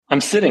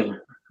I'm sitting,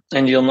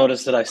 and you'll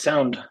notice that I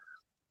sound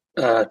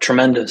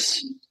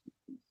tremendous.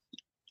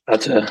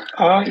 About to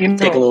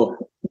take a little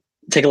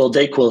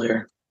Dayquil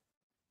here.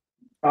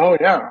 Oh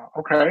yeah,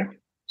 okay.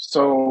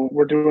 So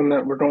we're doing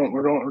that. We're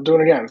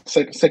doing again.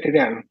 Sick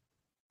again.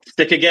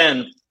 Sick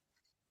again.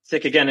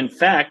 Sick again. In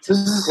fact,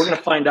 we're going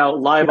to find out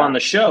live on the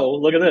show.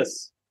 Look at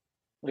this.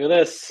 Look at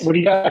this. What do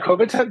you got? A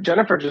COVID test?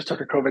 Jennifer just took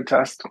a COVID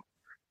test.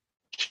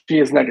 She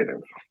is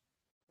negative.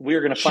 We are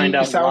going to find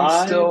out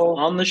live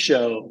on the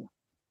show.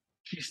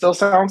 She still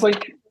sounds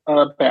like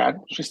bad.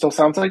 She still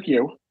sounds like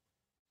you.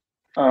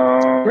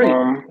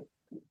 Great.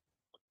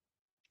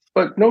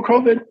 But no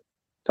COVID.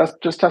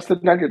 Just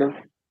tested negative.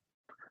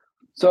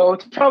 So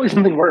it's probably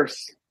something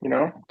worse,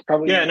 It's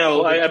probably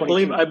I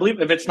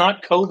believe if it's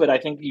not COVID, I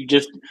think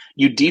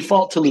you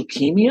default to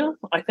leukemia,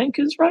 I think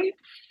is right.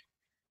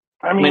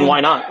 I mean,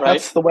 why not, right?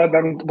 That's the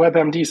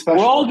WebMD special.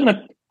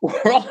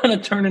 We're all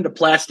gonna turn into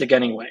plastic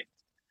anyway.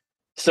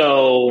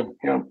 So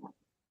we're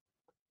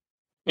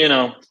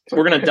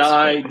gonna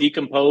die,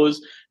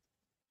 decompose.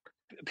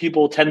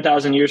 People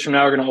 10,000 years from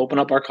now are gonna open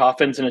up our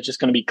coffins and it's just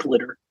gonna be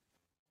glitter.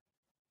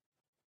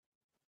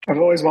 I've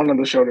always wanted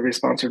the show to be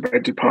sponsored by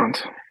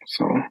DuPont,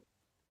 so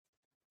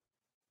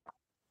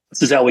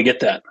this is how we get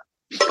that.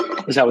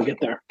 This is how we get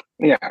there.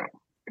 Yeah,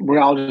 we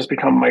all just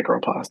become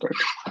microplastic.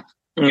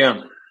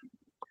 Yeah.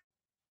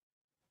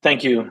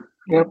 Thank you.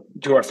 Yep.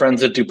 To our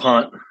friends at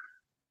DuPont.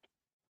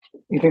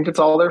 You think it's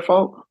all their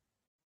fault?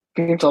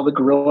 You think it's all the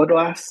Gorilla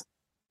Glass?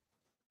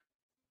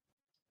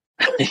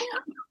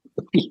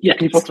 Yes.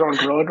 People throwing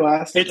Gorilla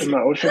Glass in the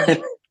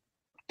ocean?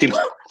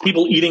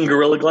 People eating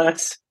Gorilla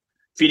Glass?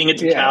 Feeding it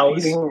to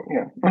cows?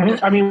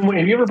 Mm-hmm. I mean,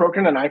 have you ever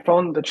broken an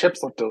iPhone? The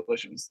chips look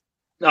delicious.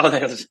 Oh,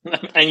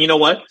 and you know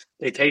what?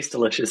 They taste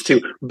delicious,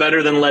 too.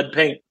 Better than lead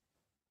paint.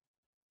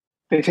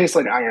 They taste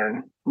like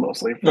iron,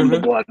 mostly, from the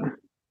blood.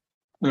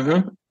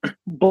 Mm-hmm.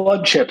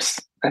 Blood chips,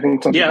 I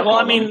think. Yeah, well,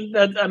 I mean,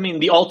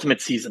 the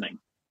ultimate seasening.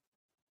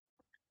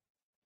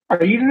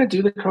 Are you going to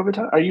do the COVID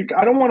test? I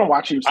don't want to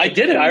watch you. I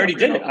did it. I already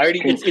did it.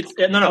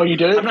 No. Oh, you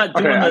did it? I'm not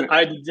doing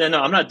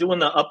I'm not doing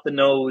the up the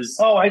nose.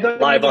 Oh, I thought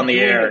live on the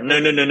air.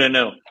 No.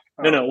 No.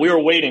 We were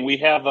waiting. We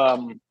have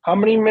How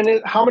many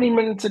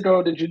minutes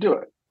ago did you do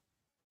it?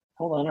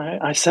 Hold on.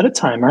 I set a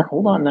timer.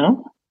 Hold on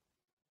now.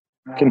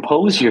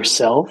 Compose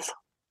yourself.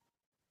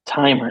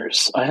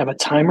 Timers. I have a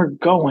timer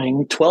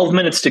going. 12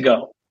 minutes to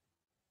go.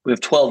 We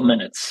have 12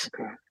 minutes.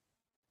 Okay.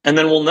 And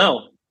then we'll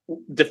know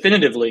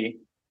definitively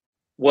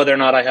whether or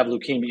not I have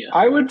leukemia.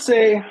 I would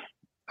say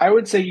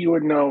you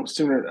would know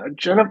sooner.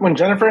 When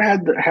Jennifer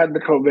had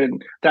the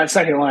COVID, that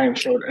second line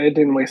showed. It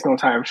didn't waste no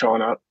time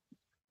showing up.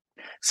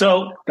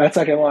 So that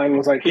second line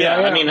was like, yeah.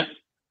 I mean,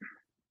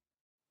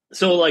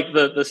 so like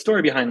the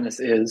story behind this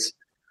is,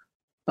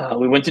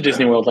 we went to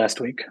Disney World last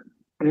week,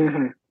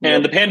 and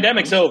the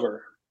pandemic's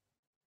over.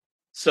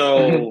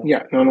 So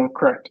yeah, no,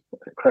 correct.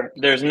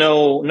 There's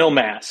no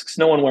masks.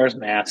 No one wears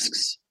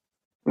masks.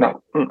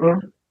 No.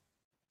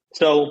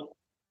 So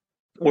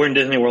we're in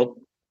Disney World.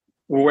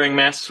 We're wearing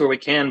masks where we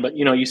can, but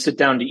you sit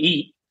down to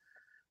eat,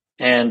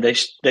 and they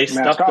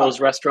stuff those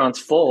restaurants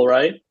full,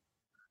 right?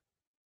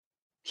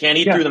 Can't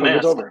eat through the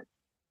mask. Over.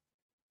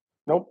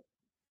 Nope.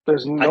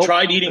 I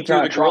tried eating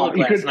through the Gorilla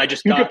Glass, and I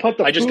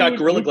just got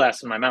Gorilla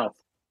Glass in my mouth.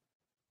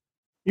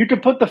 You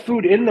could put the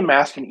food in the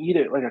mask and eat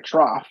it like a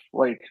trough,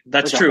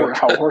 that's true.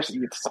 How a horse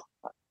eats.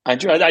 I'd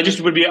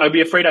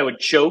be afraid I would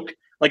choke,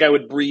 like I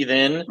would breathe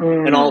in,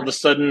 and all of a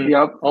sudden,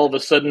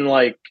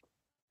 like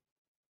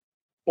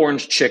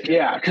orange chicken.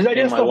 Yeah, because I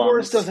guess the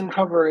horse doesn't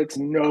cover its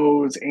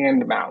nose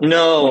and mouth.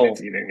 No, when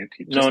it's eating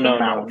it.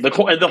 No.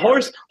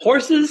 The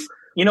horses.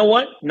 You know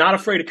what? Not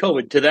afraid of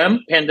COVID. To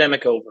them,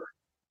 pandemic over.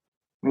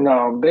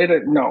 No, they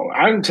didn't. No,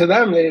 to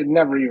them, they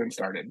never even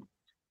started.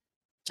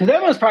 To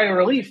them, it was probably a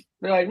relief.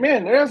 They're like,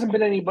 man, there hasn't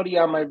been anybody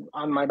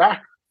on my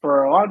back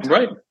for a long time.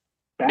 Right.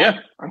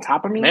 Yeah. On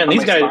top of me. Man,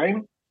 these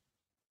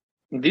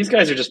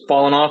guys are just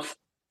falling off.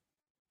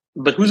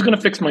 But who's going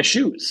to fix my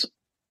shoes?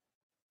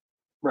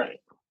 Right.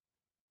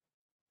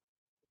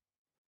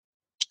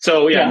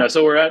 So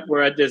so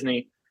we're at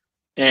Disney,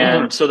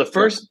 and so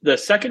the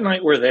second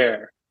night we're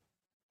there.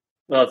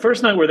 Well, the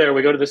first night we're there,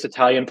 we go to this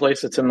Italian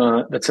place that's in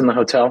the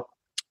hotel.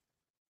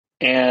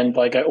 And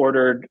like I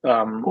ordered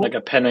like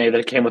a penne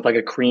that came with like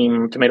a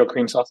tomato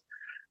cream sauce.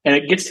 And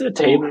it gets to the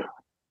table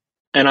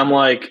and I'm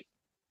like,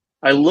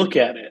 I look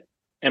at it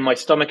and my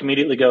stomach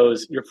immediately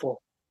goes, "You're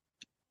full.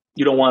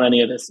 You don't want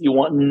any of this. You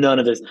want none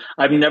of this."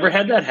 I've never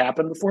had that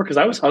happen before because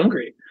I was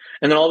hungry.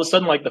 And then all of a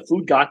sudden, like the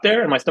food got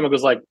there and my stomach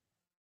was like,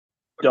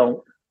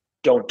 Don't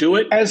do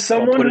it. As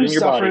someone who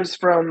suffers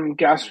from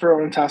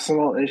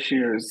gastrointestinal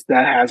issues,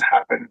 that has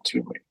happened to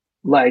me.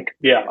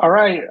 All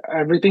right,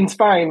 everything's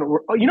fine.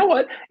 You know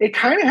what? It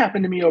kind of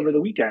happened to me over the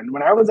weekend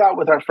when I was out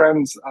with our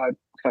friends,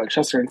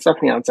 Chester and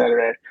Stephanie, on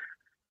Saturday.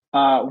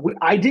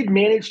 I did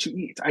manage to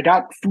eat. I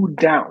got food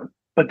down,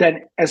 but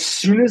then as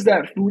soon as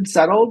that food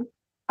settled,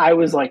 I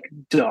was like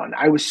done.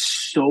 I was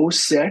so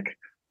sick.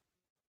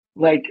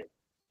 I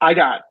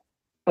got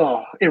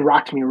Oh, it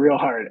rocked me real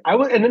hard.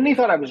 And then they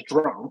thought I was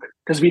drunk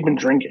because we'd been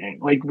drinking.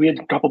 Like we had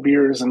a couple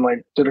beers and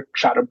like did a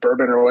shot of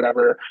bourbon or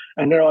whatever.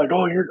 And they're like,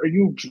 "Oh, are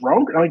you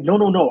drunk?" And I'm like,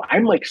 no.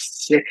 I'm like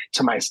sick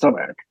to my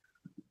stomach.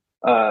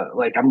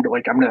 Like I'm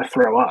gonna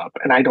throw up,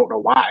 and I don't know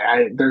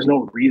why. There's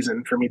no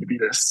reason for me to be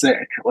this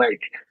sick.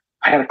 Like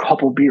I had a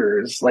couple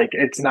beers. Like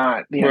it's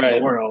not the end of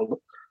the world.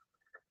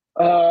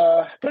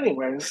 But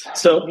anyways,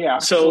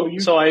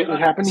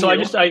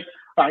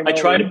 I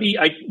try to be,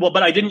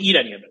 but I didn't eat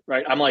any of it,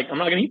 right? I'm like, I'm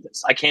not going to eat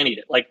this. I can't eat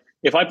it. Like,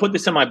 if I put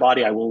this in my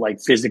body, I will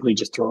like physically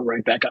just throw it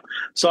right back up.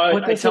 So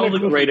I tell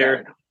the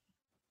waiter,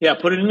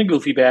 put it in a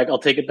goofy bag. I'll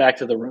take it back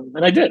to the room.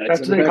 And I did.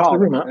 That's what they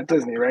call it at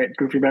Disney, right?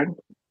 Goofy bag?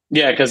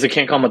 Yeah, because they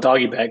can't call them a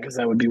doggy bag because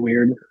that would be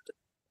weird.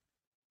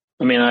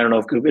 I mean, I don't know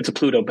if it's a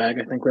Pluto bag,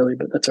 I think, really,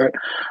 but that's all right.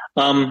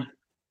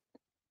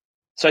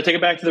 So I take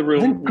it back to the room.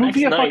 Isn't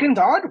Goofy a fucking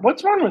dog?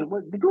 What's wrong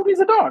with it? Goofy's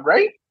a dog,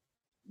 right?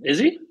 Is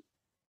he?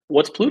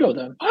 What's Pluto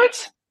then?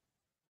 What?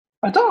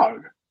 A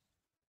dog.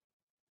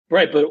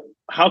 Right, but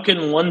how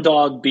can one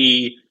dog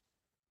be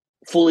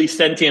fully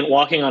sentient,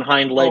 walking on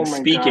hind legs,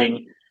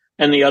 speaking,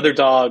 and the other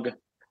dog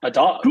a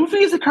dog?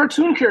 Goofy is a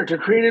cartoon character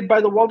created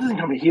by the Walt Disney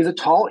Company. He is a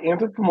tall,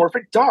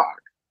 anthropomorphic dog.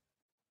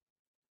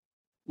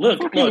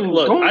 Look!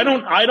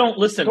 I don't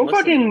listen.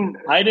 I didn't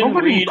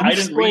read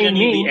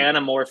any of the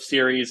Animorph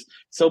series,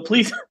 so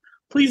please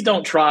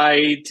don't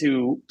try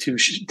to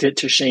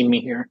shame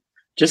me here.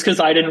 Just because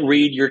I didn't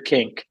read your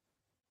kink.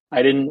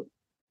 I didn't.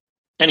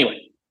 Anyway,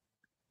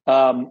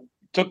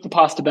 took the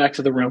pasta back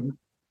to the room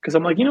because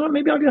I'm like, you know what?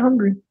 Maybe I'll get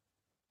hungry.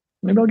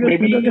 Maybe I'll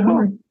get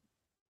hungry.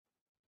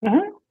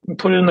 We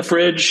put it in the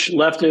fridge,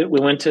 left it. We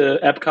went to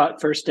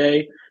Epcot first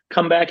day.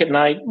 Come back at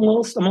night. I'm a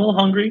little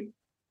hungry.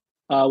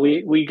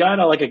 We got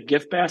a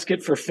gift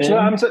basket for Finn. So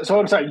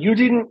I'm sorry. You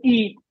didn't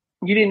eat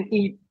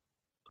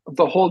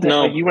the whole day.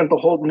 No, you went the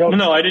whole.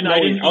 No, I didn't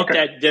eat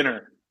that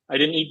dinner. I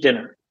didn't eat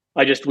dinner.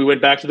 We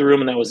went back to the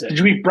room and that was it. Did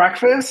you eat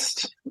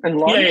breakfast and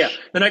lunch? Yeah.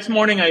 The next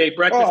morning I ate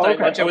breakfast, I ate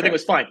lunch, everything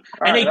was fine.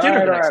 And ate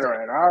dinner the next day.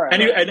 All right.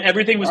 And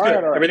everything was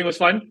good. Everything was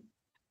fine.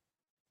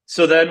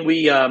 So then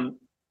we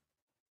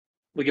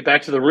get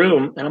back to the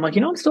room and I'm like,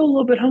 I'm still a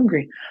little bit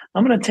hungry.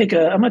 I'm gonna take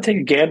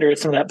a gander at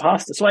some of that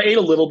pasta. So I ate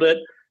a little bit,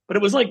 but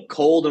it was like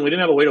cold and we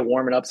didn't have a way to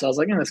warm it up. So I was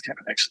like, this kind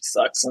of actually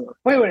sucks.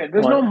 Wait,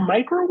 there's no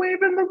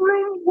microwave in the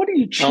room? What are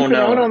you cheaping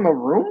out on the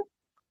room?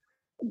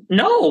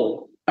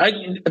 No.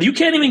 You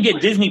can't even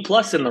get Disney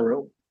Plus in the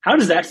room. How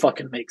does that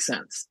fucking make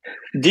sense?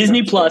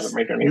 Disney Plus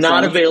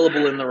not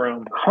available in the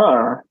room. Huh.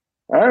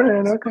 All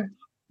right, okay.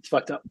 It's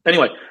fucked up.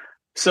 Anyway,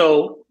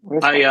 so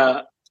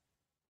I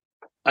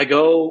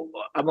go,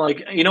 I'm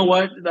like, you know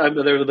what?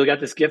 They got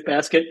this gift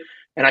basket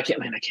and I can't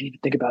even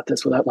think about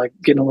this without like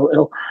getting a little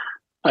ill.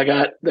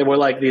 There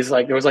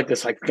was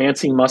this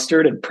fancy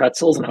mustard and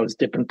pretzels and I was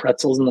dipping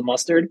pretzels in the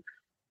mustard.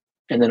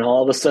 And then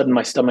all of a sudden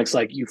my stomach's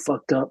like, you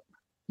fucked up.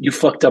 You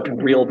fucked up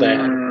real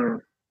bad.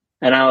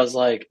 And I was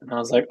like,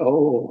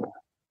 oh,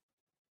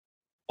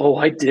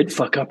 I did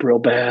fuck up real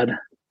bad.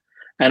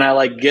 And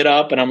I get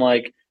up and I'm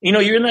like,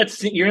 you're in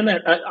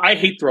that, I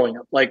hate throwing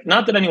up. Like,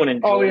 not that anyone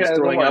enjoys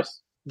throwing up,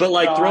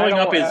 but throwing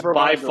up is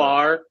by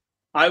far,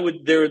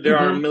 there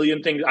are a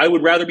million things. I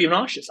would rather be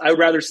nauseous. I would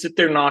rather sit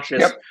there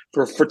nauseous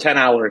for 10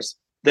 hours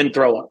than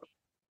throw up.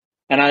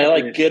 And I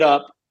get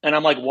up and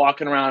I'm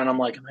walking around and I'm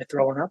like, am I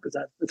throwing up? Is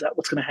that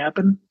what's going to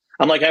happen?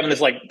 I'm having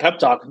this pep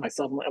talk with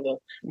myself.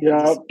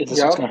 Is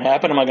this what's going to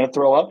happen? Am I going to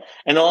throw up?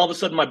 And then all of a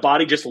sudden my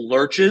body just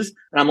lurches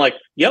and I'm like,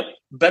 yep,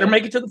 better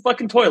make it to the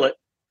fucking toilet.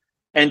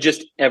 And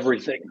just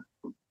everything.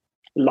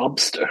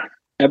 Lobster.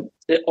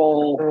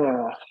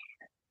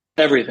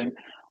 Everything.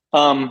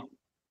 And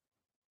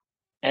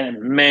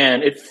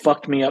man, it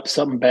fucked me up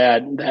something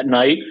bad that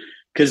night.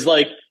 Cause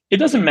it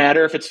doesn't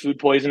matter if it's food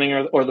poisoning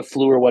or the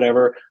flu or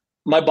whatever.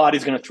 My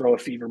body's going to throw a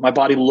fever. My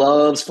body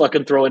loves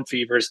fucking throwing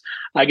fevers.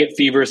 I get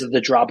fevers at the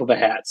drop of a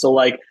hat. So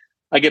I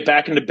get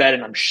back into bed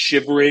and I'm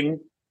shivering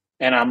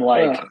and I'm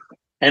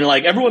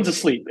everyone's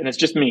asleep and it's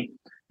just me.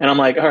 And I'm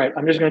like, all right,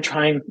 I'm just going to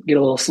try and get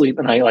a little sleep.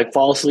 And I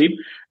fall asleep.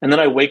 And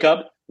then I wake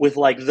up with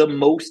the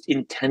most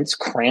intense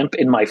cramp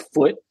in my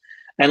foot.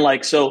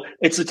 And so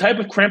it's the type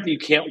of cramp that you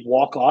can't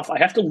walk off. I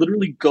have to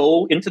literally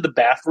go into the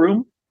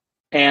bathroom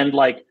and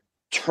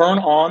turn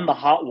on the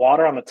hot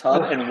water on the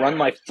tub and run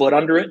my foot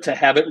under it to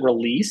have it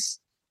release.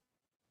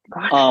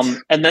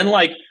 And then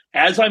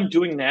as I'm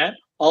doing that,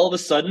 all of a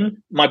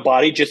sudden my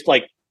body just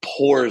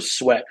pours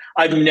sweat.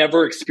 I've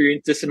never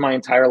experienced this in my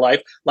entire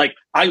life.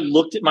 I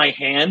looked at my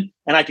hand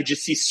and I could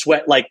just see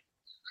sweat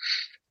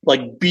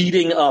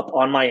beating up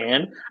on my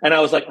hand. And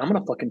I was like, I'm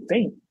going to fucking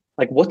faint.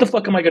 What the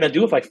fuck am I going to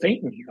do if I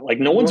faint in here?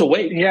 No one's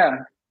awake. Yeah.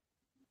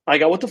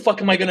 What the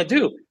fuck am I going to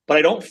do? But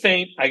I don't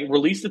faint. I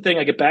release the thing.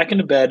 I get back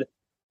into bed.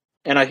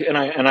 And I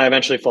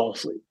eventually fall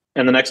asleep.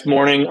 And the next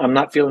morning, I'm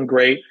not feeling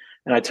great.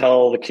 And I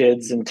tell the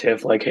kids and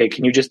Tiff, hey,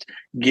 can you just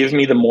give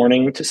me the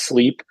morning to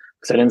sleep?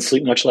 Because I didn't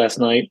sleep much last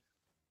night.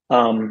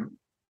 And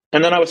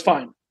then I was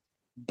fine.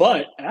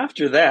 But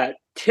after that,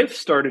 Tiff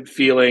started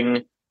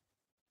feeling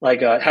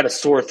had a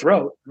sore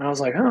throat. And I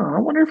was like, I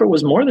wonder if it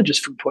was more than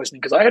just food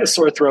poisoning. Because I had a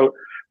sore throat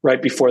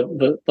right before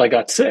I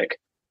got sick.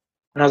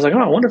 And I was like, oh,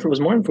 I wonder if it was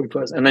morning food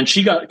poisoning. And then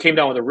she came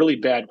down with a really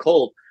bad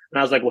cold. And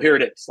I was like, well, here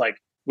it is. Like,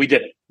 we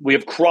did it. We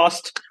have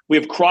crossed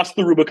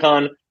the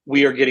Rubicon.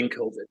 We are getting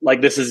COVID.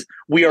 Like,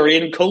 we are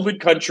in COVID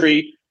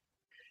country.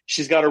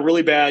 She's got a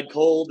really bad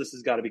cold. This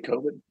has got to be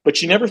COVID. But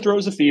she never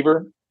throws a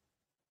fever.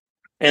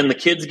 And the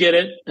kids get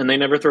it, and they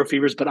never throw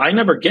fevers. But I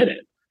never get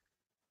it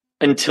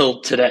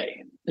until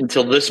today,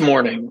 until this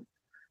morning.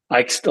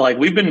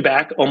 We've been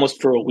back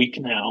almost for a week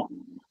now.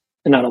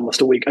 Not almost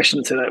a week. I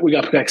shouldn't say that. We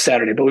got back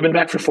Saturday, but we've been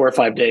back for 4 or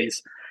 5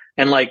 days.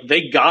 And like,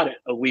 they got it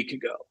a week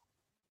ago.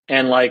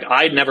 And like,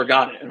 I never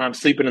got it. And I'm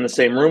sleeping in the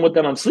same room with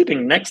them. I'm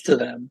sleeping next to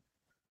them.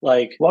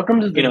 Like,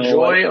 welcome to the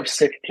joy of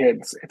sick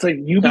kids. It's like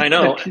I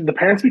know the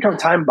parents become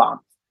time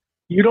bombs.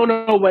 You don't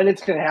know when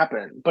it's going to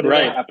happen, but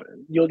it'll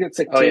happen. You'll get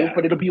sick too,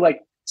 but it'll be like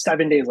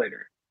 7 days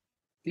later.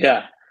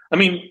 Yeah. I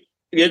mean,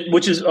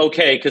 which is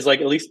okay. Cause like,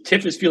 at least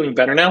Tiff is feeling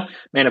better now.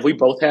 Man, if we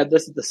both had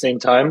this at the same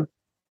time,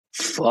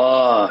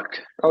 fuck.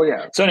 Oh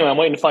yeah. So anyway, I'm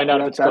waiting to find out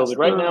if it's COVID.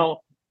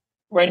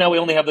 Right now we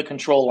only have the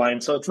control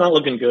line, so it's not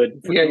looking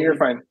good. Yeah, you're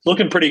fine.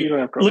 Looking pretty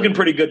good for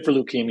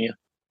leukemia.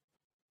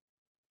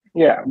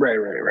 Yeah, right.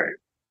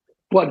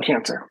 Blood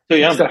cancer. So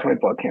yeah, it's definitely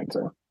blood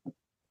cancer.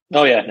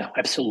 Oh yeah, no,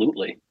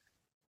 absolutely.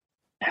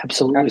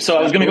 So I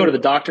was going to go to the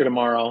doctor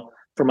tomorrow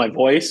for my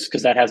voice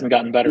because that hasn't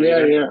gotten better.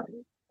 Yeah.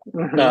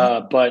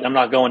 Mm-hmm. But I'm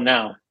not going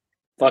now.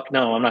 Fuck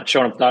no, I'm not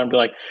showing up to the doctor and be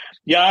like,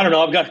 yeah, I don't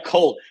know, I've got a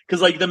cold.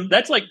 Because like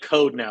that's like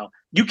code now.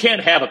 You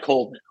can't have a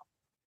cold now.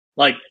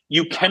 Like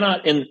you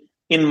cannot in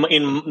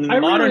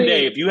modern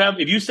day.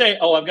 If you say,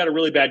 oh, I've got a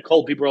really bad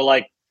cold, people are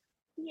like,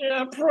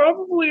 yeah,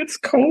 probably it's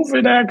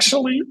COVID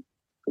actually.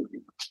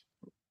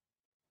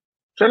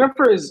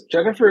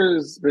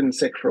 Jennifer's been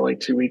sick for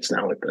like 2 weeks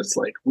now with this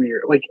like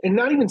weird and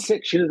not even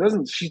sick. She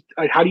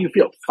like, how do you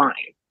feel? Fine.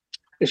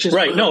 It's just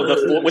right. No,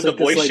 with the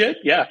voice shit.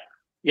 Yeah.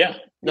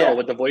 No,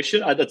 with the voice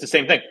shit, that's the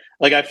same thing.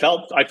 Like I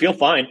feel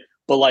fine,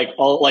 but like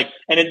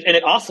and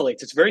it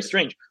oscillates. It's very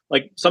strange.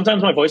 Like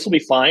sometimes my voice will be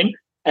fine,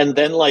 and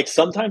then like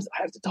sometimes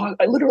I have to talk.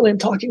 I literally am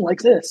talking like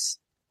this.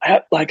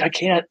 I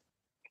can't.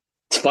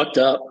 It's fucked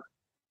up.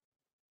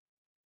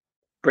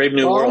 Brave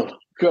new world.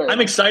 Good.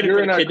 I'm excited.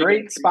 You're in a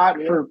great spot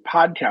for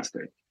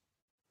podcasting.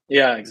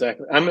 Yeah,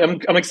 exactly.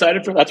 I'm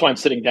excited for. That's why I'm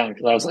sitting down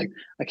because I was like,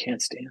 I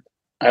can't stand.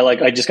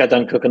 I just got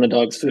done cooking the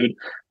dog's food.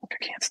 Like,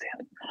 I can't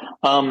stand.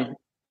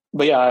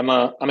 But yeah,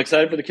 I'm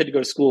excited for the kid to go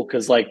to school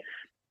because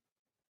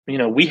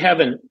we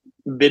haven't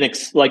been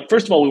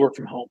first of all, we work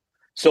from home,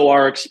 so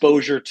our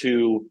exposure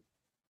to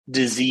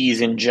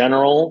disease in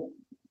general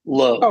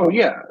low. Oh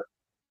yeah,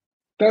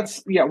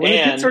 that's yeah.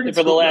 And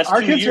for the last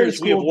 2 years,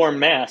 we have worn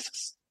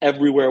masks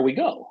everywhere we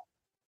go.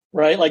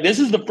 Right, like this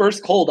is the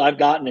first cold I've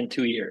gotten in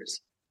 2 years.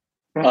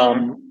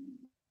 Mm-hmm.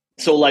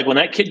 So like when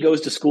that kid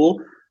goes to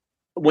school,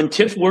 when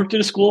Tiff worked at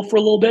a school for a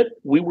little bit,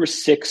 we were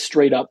sick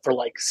straight up for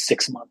like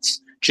 6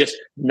 months. Just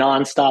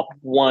nonstop,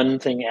 one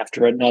thing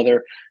after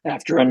another,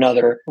 after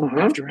another,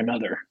 after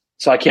another.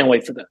 So I can't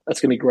wait for that.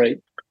 That's going to be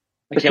great.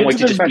 I can't wait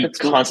to just be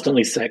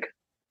constantly sick.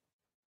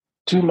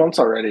 2 months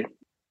already.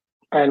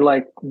 And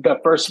like the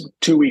first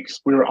 2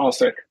 weeks, we were all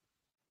sick.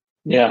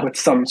 Yeah. With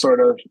some sort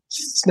of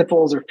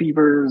sniffles or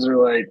fevers or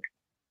like,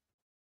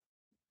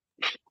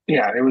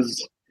 yeah, it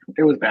was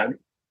bad.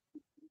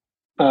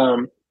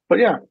 But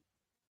yeah.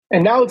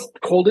 And now it's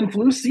cold and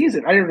flu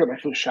season. I didn't get my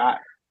flu shot.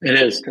 It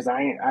is because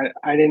I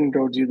didn't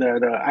go do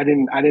that. I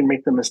didn't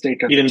make the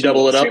mistake of you didn't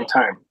double it up at the same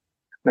time.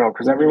 No,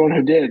 because everyone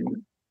who did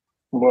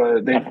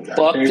they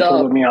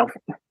told me off.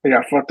 They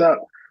got fucked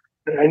up.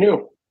 And I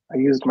knew. I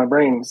used my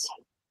brains.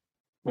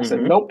 I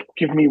said, nope.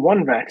 Give me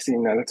one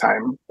vaccine at a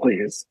time,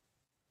 please.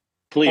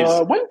 Please.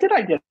 When did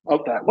I get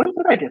that? When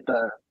did I get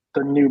the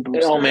new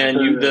booster? Oh man,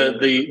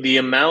 the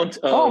amount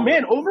of oh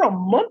man, over a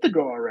month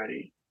ago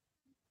already.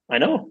 I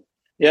know.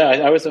 Yeah,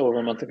 I was over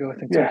a month ago, I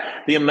think. Yeah.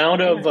 The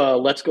amount of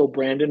Let's Go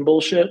Brandon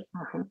bullshit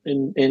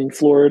in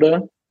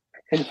Florida.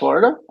 In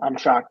Florida? I'm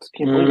shocked.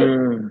 Can't believe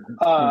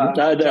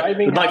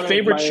it. My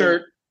favorite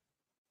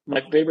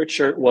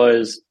shirt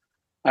was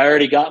I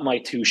already got my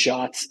 2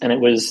 shots, and it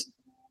was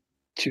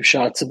 2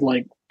 shots of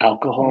like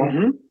alcohol.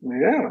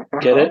 Yeah.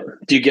 Get it?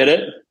 Do you get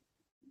it?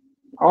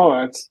 Oh,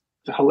 that's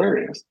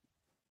hilarious.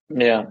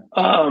 Yeah.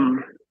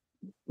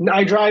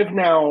 I drive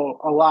now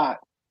a lot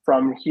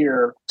from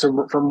here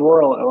from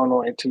rural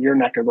Illinois to your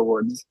neck of the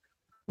woods.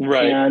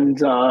 Right. And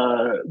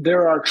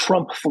there are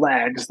Trump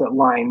flags that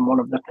line one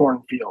of the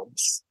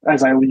cornfields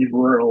as I leave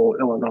rural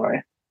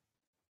Illinois.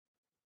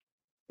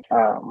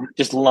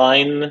 Just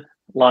line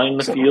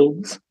the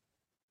fields.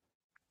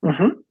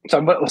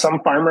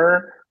 Some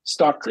farmer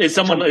stuck.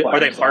 Are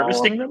they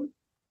harvesting them?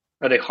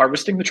 Are they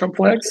harvesting the Trump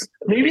flags?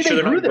 Maybe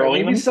they grew them.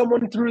 Maybe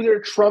someone threw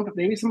their Trump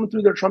seeds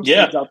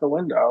out the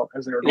window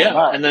as they were going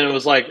by. And then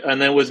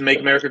it was Make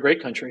America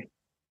Great Country.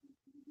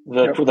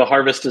 The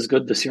harvest is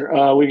good this year.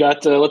 We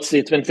got let's see,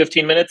 it's been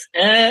 15 minutes.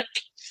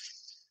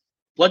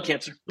 Blood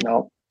cancer.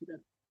 No.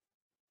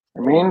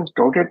 I mean,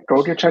 go get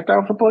checked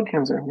out for blood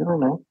cancer. You don't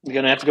know. You're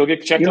gonna have to go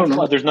get checked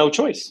out. There's no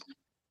choice.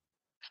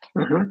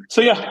 Mm-hmm.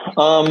 So yeah,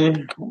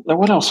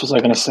 what else was I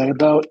going to say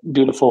about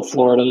beautiful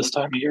Florida this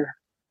time of year?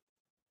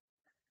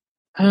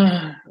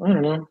 I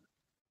don't know.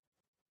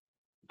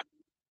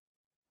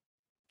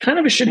 Kind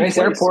of a shitty nice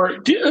place.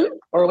 Airport.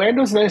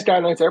 Orlando's a nice guy,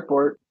 nice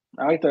airport.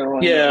 I like that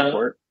Orlando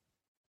airport.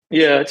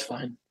 Yeah, it's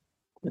fine.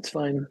 It's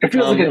fine. It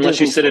feels like unless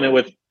you sit in it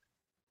with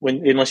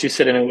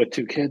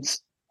two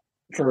kids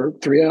for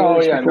 3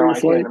 hours. Oh yeah, no, I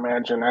can't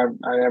imagine. I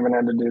haven't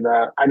had to do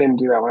that. I didn't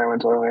do that when I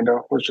went to Orlando.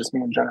 It was just me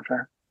and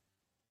Jennifer.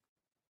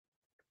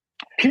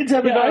 Kids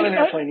haven't gone on an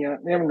airplane yet.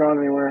 They haven't gone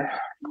anywhere.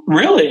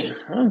 Really?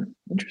 Oh,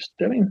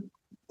 interesting. I mean,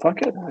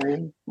 fuck it.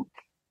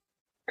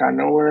 Got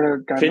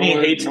nowhere to. Finney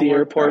hates the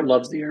airport,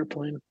 loves the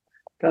airplane.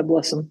 God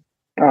bless him.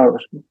 Oh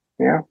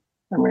yeah,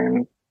 I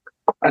mean,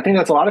 I think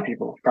that's a lot of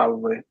people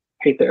probably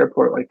hate the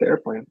airport like the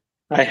airplane.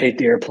 I hate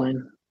the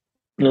airplane.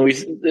 No, I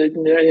hate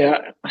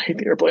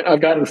the airplane.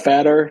 I've gotten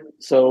fatter,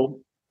 so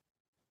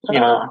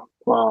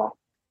wow.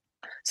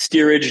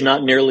 Steerage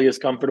not nearly as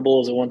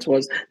comfortable as it once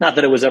was. Not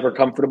that it was ever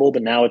comfortable,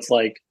 but now it's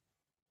like.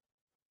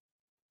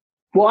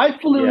 Well, I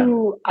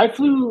flew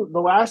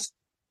the last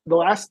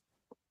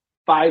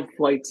 5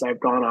 flights I've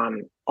gone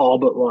on, all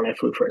but one I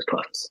flew first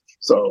class.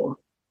 So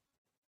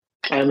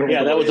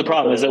that was the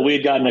problem, is that we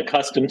had gotten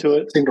accustomed to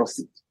it. Single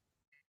seat.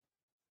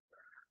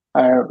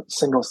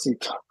 Single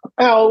seat.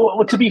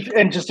 Oh,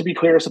 just to be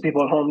clear, so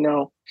people at home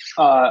know,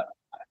 I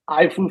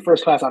flew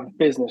first class on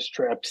business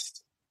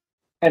trips,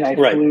 and I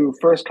flew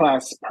first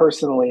class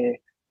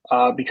personally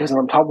because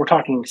we're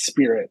talking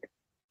Spirit,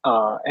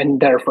 and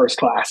their first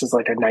class is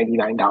like a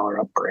 $99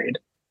 upgrade,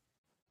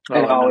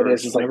 and all it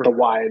is like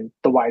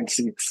the wide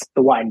seats,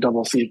 the wide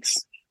double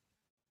seats.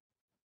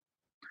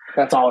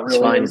 That's all it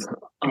really is.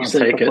 You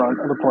sit at the front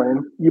of the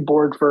plane. You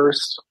board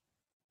first.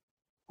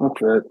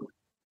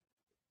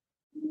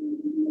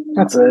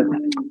 That's it.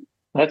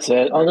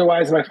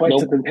 Otherwise, my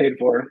flights have been paid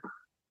for.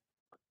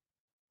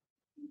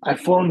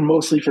 I've flown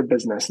mostly for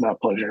business, not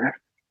pleasure.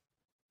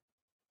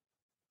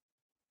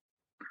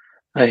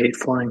 I hate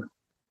flying.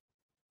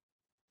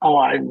 Oh,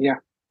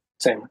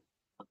 same.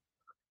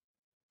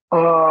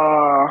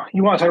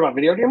 You want to talk about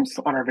video games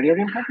on our video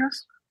game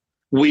podcast?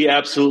 We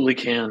absolutely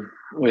can.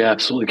 Okay.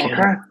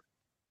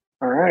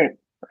 All right.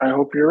 I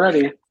hope you're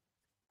ready.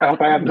 I hope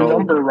I have the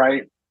number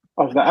right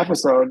of the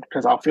episode,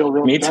 because I'll feel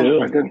really Me too.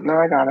 I didn't. No,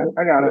 I got it.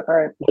 All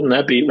right. Wouldn't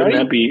that be?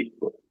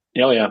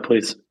 Oh yeah,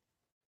 please.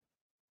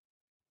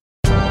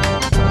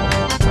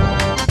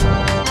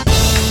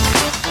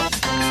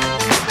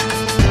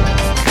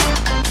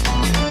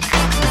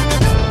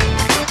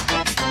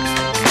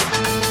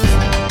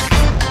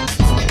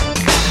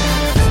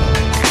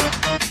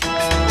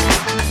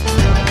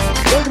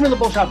 Welcome to the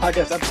Bullshot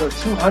Podcast, episode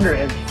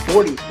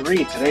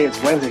 243. Today is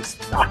Wednesday,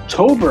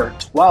 October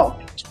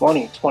 12th,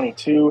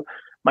 2022.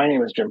 My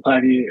name is Jim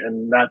Platty,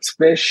 and that's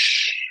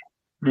Fish,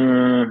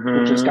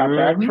 who just got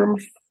back from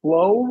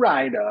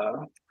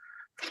Florida.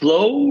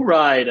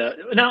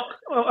 Now,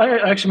 I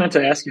actually meant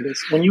to ask you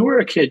this. When you were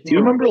a kid, do you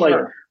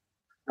remember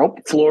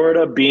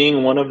Florida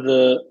being one of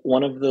the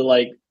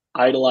like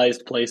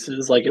idolized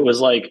places? Like it was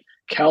like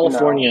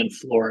California and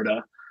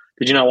Florida.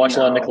 Did you not watch a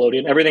lot of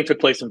Nickelodeon? Everything took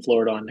place in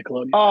Florida on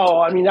Nickelodeon.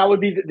 Oh, I mean, that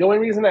would be the only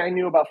reason that I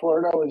knew about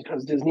Florida was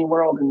because Disney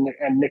World and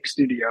Nick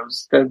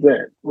Studios. That's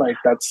it. Like,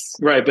 that's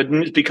right. But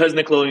because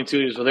Nickelodeon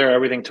Studios were there,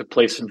 everything took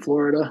place in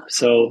Florida.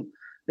 So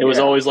it was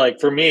always like,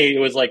 for me, it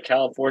was like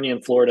California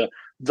and Florida.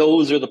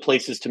 Those are the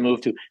places to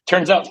move to.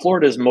 Turns out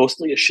Florida is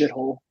mostly a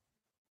shithole.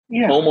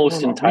 Yeah,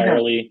 almost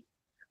entirely.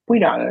 We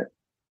got it.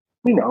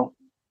 We know.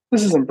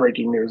 This isn't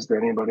breaking news to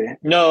anybody.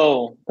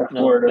 No.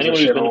 Anyone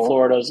who's been to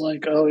Florida is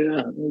like, oh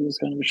yeah, it was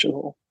kind of a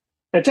shithole.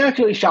 It's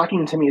actually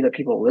shocking to me that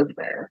people live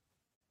there.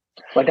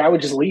 Like, I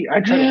would just leave.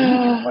 I'd try to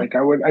leave. Like,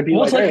 I'd be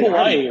it's like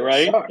Hawaii,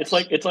 right? It's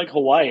like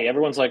Hawaii.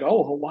 Everyone's like,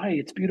 oh, Hawaii,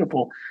 it's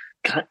beautiful.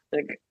 Kind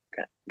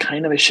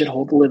of a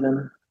shithole to live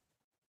in.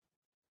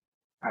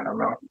 I don't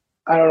know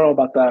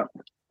about that,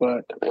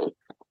 but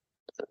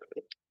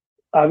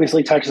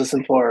obviously Texas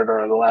and Florida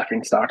are the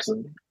laughing stocks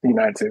of the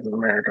United States of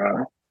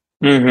America.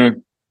 Mm-hmm.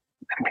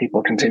 And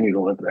people continue to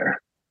live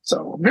there.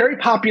 So, very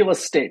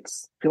populous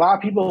states. A lot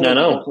of people live in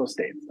both those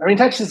states. I mean,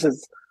 Texas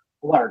is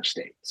a large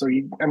state. So,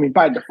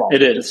 by default,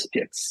 it just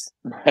gets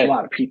a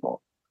lot of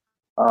people.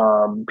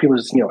 People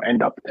just,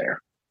 end up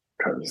there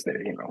because they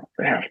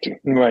have to.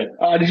 Right.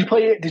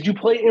 Did you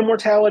play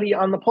Immortality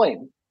on the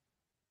plane?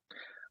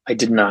 I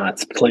did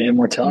not play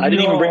Immortality. I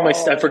didn't even bring I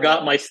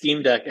forgot my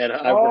Steam Deck.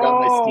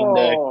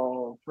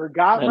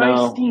 Forgot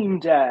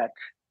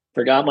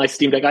my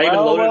Steam Deck. I even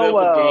loaded it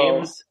with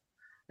games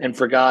and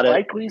forgot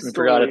it.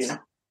 Forgot it.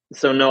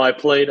 So no, I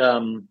played.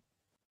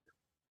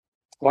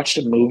 Watched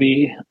a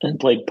movie and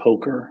played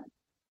poker.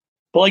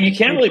 But you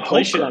can't really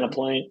play shit on a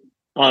plane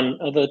on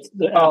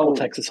the Apple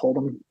Texas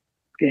Hold'em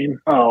game.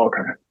 Oh,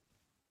 okay.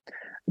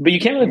 But you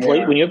can't really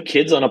play when you have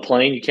kids on a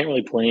plane. You can't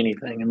really play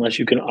anything unless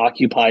you can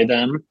occupy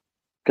them,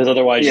 because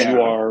otherwise you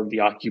are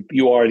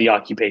the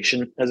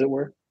occupation, as it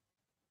were.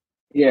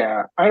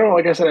 Yeah, I don't know.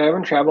 Like I said, I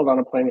haven't traveled on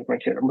a plane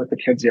with the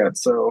kids yet.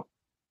 So,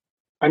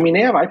 I mean,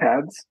 they have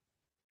iPads.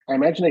 I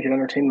imagine they can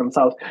entertain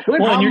themselves.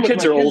 Well, and your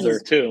kids are older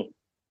too.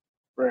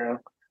 Yeah.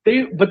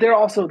 They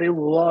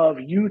love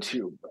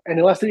YouTube, and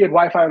unless they had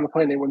Wi-Fi on the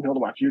plane, they wouldn't be able to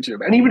watch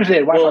YouTube. And even if they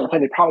had Wi-Fi on the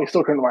plane, they probably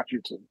still couldn't watch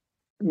YouTube.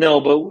 No,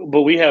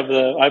 but we have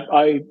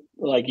I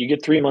like you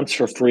get 3 months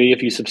for free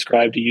if you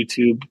subscribe to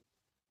YouTube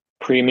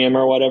Premium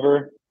or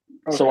whatever.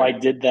 Okay. So I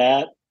did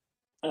that.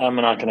 I'm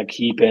not going to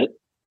keep it.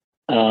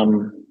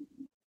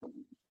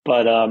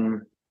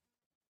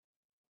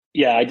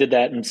 Yeah, I did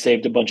that and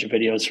saved a bunch of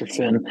videos for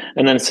Finn,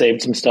 and then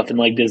saved some stuff in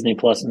like Disney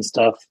Plus and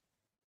stuff.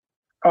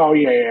 Oh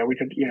yeah, we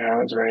could. Yeah,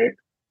 that's right.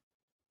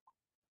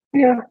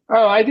 Yeah.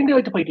 Oh, I think they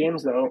like to play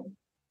games though.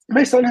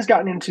 My son has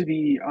gotten into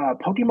the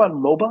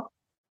Pokemon MOBA,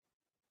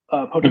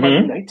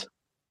 Pokemon Unite,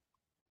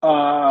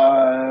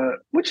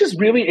 which is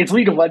really it's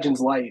League of Legends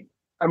light.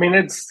 I mean,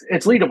 it's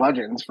League of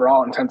Legends for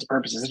all intents and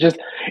purposes. It's just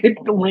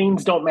the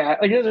lanes don't matter.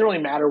 Like, it doesn't really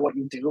matter what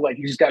you do. Like,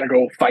 you just got to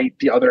go fight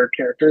the other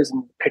characters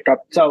and pick up.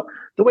 So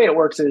the way it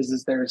works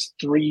is there's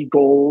 3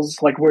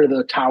 goals, like where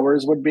the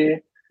towers would be,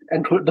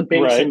 and put the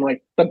base in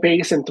like the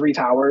base and 3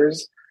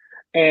 towers.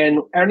 And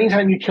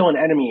anytime you kill an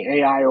enemy,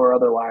 AI or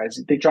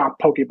otherwise, they drop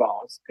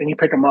Pokeballs, and you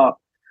pick them up.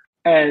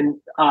 And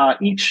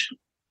each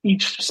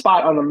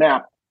spot on the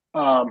map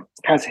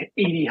has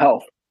 80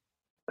 health.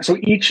 So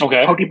each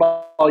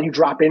Pokeball you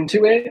drop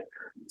into it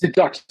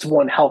deducts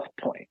 1 health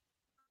point.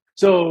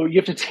 So you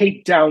have to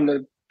take down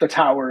the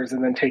towers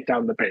and then take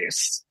down the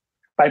base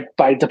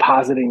by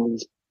depositing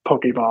these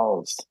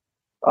Pokeballs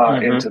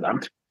into them.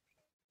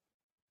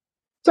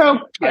 So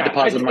I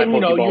deposit my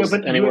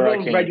Pokeballs anywhere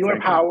I can. Regular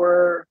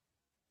power.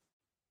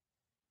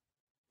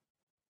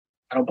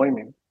 I don't blame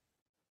you.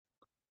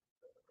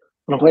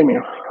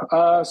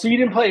 So you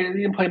didn't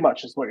play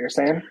much, is what you're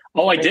saying?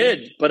 Oh, I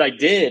did.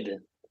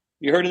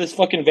 You heard of this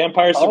fucking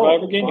Vampire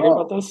Survivor game? You heard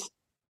about this?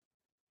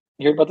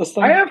 You heard about this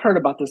thing? I have heard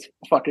about this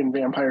fucking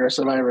Vampire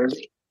Survivors.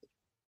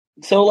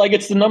 So, like,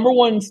 it's the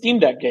 #1 Steam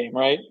Deck game,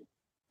 right?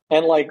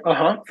 And, like,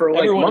 for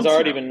like everyone's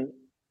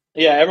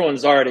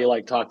already,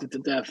 like, talked it to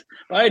death.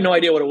 But I had no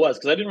idea what it was,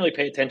 because I didn't really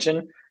pay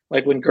attention.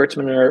 Like, when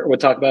Gertzman would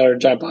talk about it, or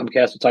John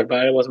Bombcast would talk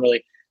about it, I wasn't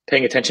really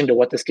paying attention to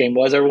what this game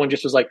was. Everyone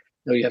just was like,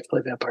 no, you have to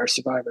play Vampire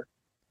Survivor.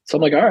 So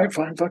I'm like, all right,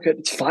 fine, fuck it.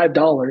 It's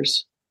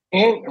 $5.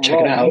 And check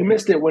it out. You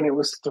missed it when it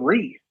was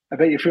 $3. I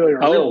bet you feel you're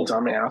a real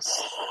dumbass.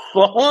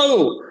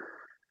 Whoa!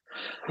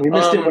 You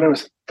missed it when it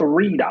was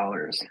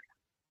 $3.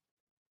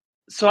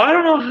 So I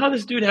don't know how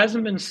this dude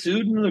hasn't been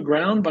sued into the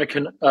ground by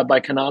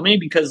Konami,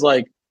 because,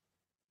 like,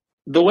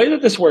 the way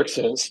that this works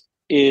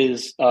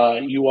is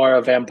you are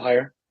a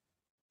vampire.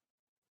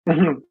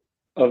 Who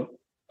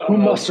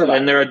must survive?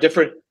 And there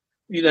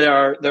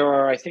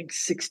are I think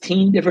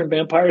 16 different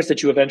vampires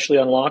that you eventually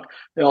unlock.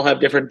 They all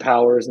have different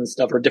powers and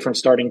stuff, or different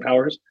starting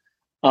powers.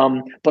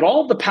 But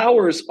all of the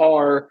powers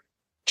are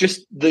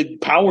just the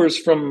powers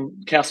from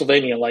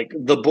Castlevania, like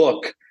the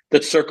book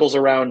that circles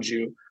around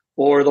you,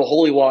 or the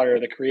holy water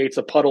that creates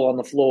a puddle on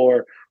the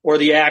floor, or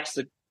the axe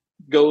that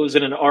goes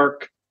in an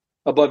arc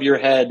above your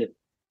head.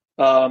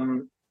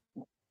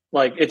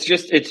 Like, it's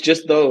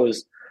just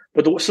those.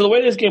 But so the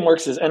way this game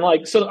works is, and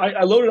like, so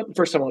I loaded up the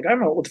first time. I'm like, I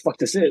don't know what the fuck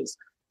this is.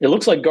 It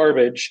looks like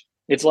garbage.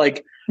 It's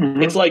like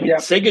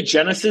Sega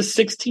Genesis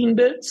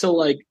 16-bit. So,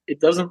 like, it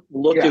doesn't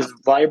look as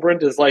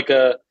vibrant as like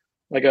a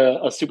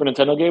Super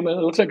Nintendo game. It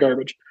looks like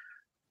garbage.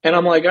 And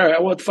I'm like, all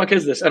right, what the fuck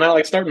is this? And I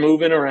like start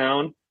moving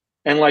around,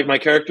 and like my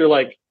character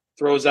like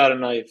throws out a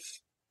knife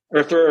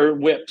or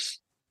whips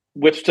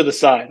to the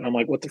side. And I'm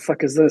like, what the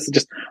fuck is this?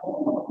 Just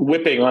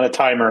whipping on a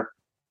timer.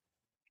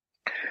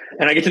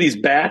 And I get to these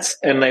bats,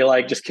 and they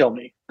like just kill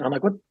me. And I'm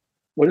like,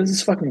 what is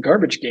this fucking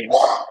garbage game?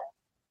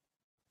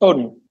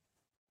 Odin,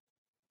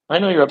 I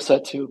know you're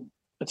upset too.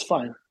 It's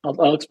fine.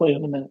 I'll explain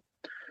in a minute.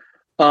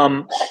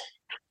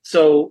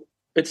 So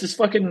it's this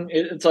fucking.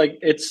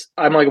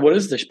 I'm like, what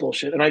is this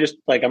bullshit? And I just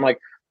like, I'm like,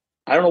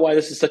 I don't know why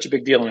this is such a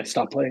big deal, and I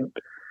stop playing.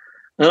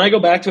 And then I go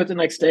back to it the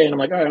next day, and I'm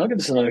like, all right, I'll give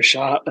this another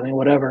shot. I mean,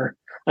 whatever.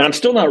 And I'm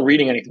still not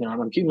reading anything on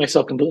it. I'm keeping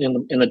myself completely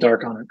in the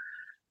dark on it.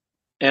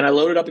 And I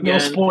load it up again. No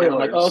spoilers. And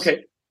I'm like, oh,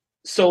 okay.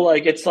 So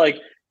like, it's like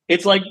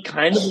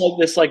kind of like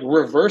this like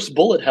reverse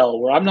bullet hell,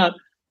 where I'm not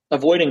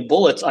avoiding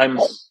bullets. I'm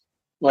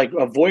like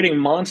avoiding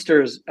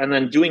monsters and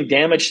then doing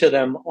damage to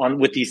them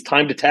with these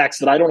timed attacks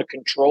that I don't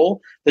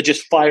control, that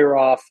just fire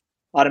off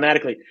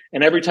automatically.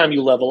 And every time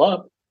you level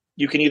up,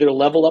 you can either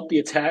level up the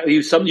attack.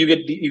 You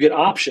get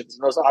options,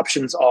 and those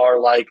options are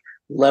like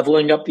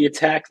leveling up the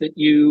attack that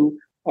you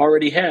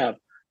already have,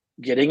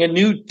 getting a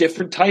new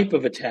different type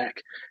of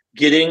attack,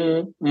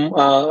 getting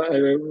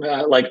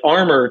like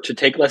armor to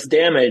take less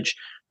damage,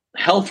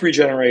 health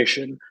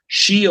regeneration,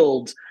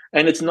 shields,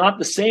 and it's not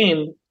the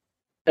same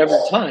every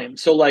time.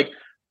 So like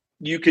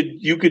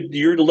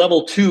your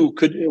level 2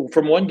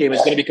 from one game is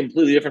going to be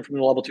completely different from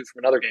the level 2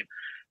 from another game.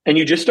 And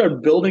you just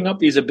start building up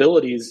these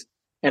abilities.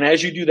 And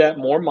as you do that,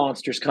 more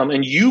monsters come,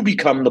 and you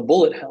become the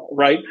bullet hell,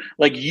 right?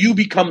 Like, you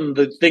become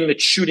the thing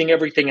that's shooting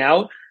everything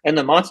out. And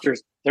the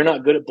monsters, they're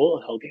not good at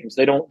bullet hell games.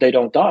 They don't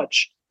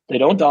dodge. They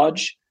don't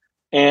dodge,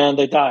 and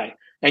they die.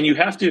 And you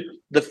have to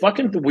the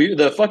fucking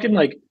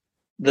like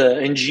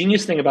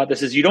ingenious thing about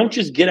this is you don't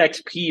just get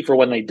XP for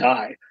when they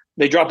die.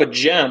 They drop a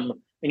gem,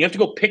 and you have to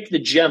go pick the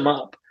gem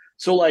up.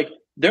 So, like,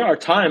 there are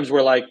times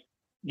where, like,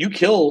 you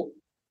kill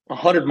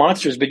 100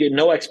 monsters but get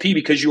no XP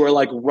because you are,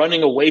 like,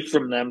 running away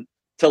from them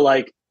to,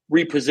 like,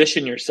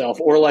 reposition yourself.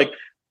 Or, like,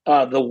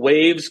 the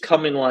waves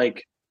come in,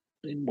 like,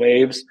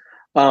 waves.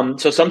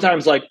 So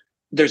sometimes, like,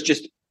 there's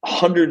just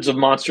hundreds of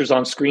monsters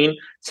on screen.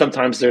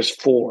 Sometimes there's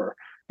 4.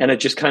 And it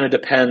just kind of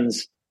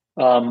depends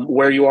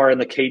where you are in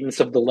the cadence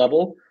of the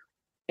level.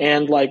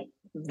 And, like,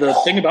 the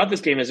thing about this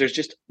game is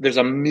there's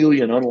a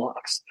million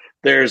unlocks.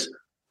 There's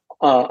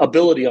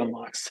ability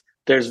unlocks.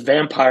 There's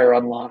vampire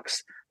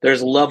unlocks.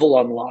 There's level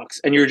unlocks.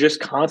 And you're just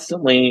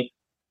constantly,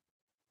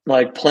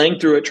 like, playing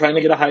through it, trying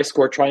to get a high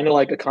score, trying to,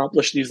 like,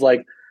 accomplish these,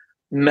 like,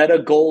 meta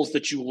goals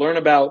that you learn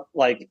about,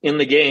 like, in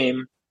the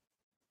game.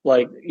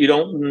 Like, you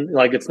don't,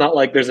 like, it's not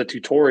like there's a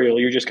tutorial.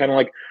 You're just kind of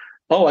like,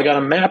 oh, I got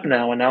a map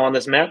now. And now on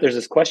this map, there's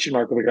this question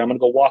mark over here. I'm going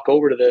to go walk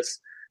over to this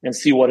and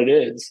see what it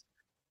is.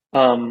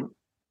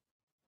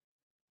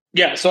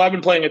 Yeah, so I've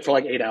been playing it for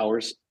like 8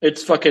 hours.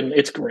 It's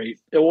great.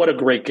 What a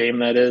great game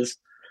that is.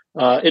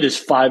 It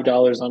is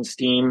 $5 on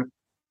Steam.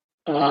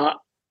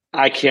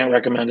 I can't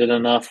recommend it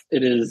enough.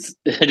 It is,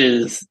 and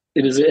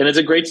it's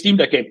a great Steam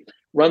Deck game.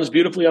 Runs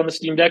beautifully on the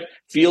Steam Deck.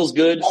 Feels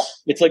good.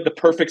 It's like the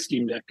perfect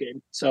Steam Deck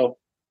game. So,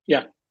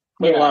 yeah,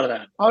 a lot of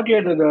that. I'll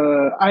get it.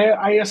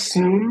 I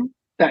assume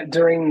that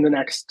during the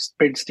next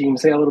big Steam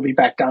sale, it'll be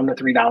back down to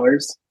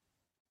 $3,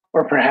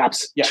 or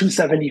perhaps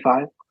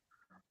 $2.75.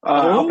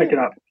 I'll pick it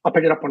up. I'll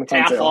pick it up when it's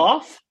on sale. Half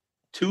off?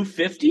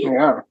 $2.50?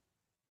 Yeah.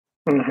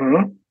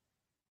 Mm-hmm.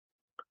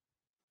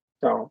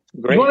 So,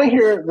 great. You want to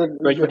hear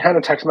the kind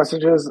of text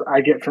messages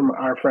I get from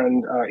our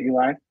friend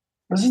Eli?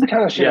 This is the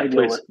kind of shit I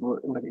deal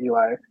with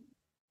Eli.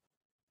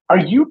 Are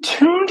you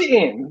tuned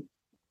in?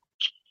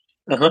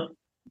 Uh-huh.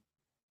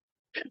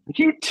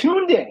 You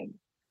tuned in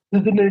to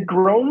the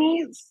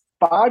Negroni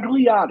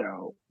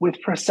Spagliato with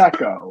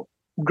Prosecco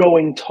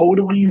going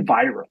totally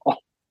viral.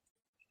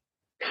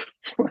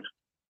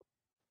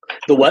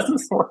 The what?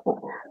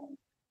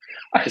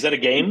 Is that a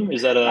game?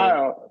 Is that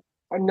a?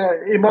 No,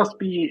 it must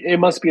be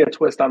a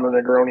twist on the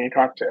Negroni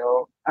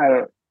cocktail.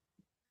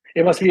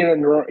 It must be a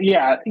Negroni.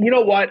 Yeah, you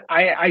know what?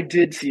 I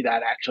did see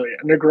that actually.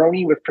 A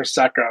Negroni with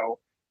Prosecco.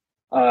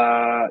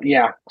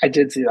 Yeah, I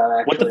did see that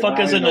actually. What the fuck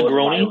is a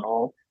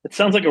Negroni? It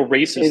sounds like a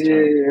racist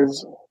term.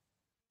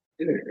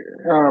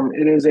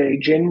 It is a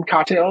gin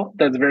cocktail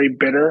that's very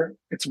bitter.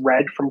 It's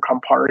red from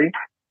Campari.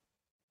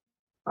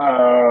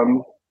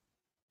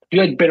 If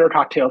you like bitter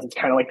cocktails, it's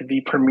kind of like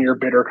the premier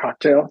bitter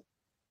cocktail.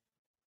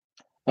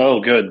 Oh,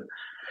 good.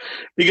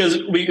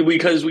 Because we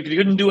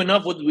couldn't do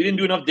enough we didn't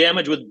do enough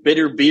damage with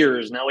bitter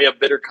beers. Now we have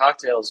bitter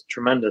cocktails.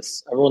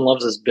 Tremendous. Everyone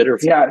loves this bitter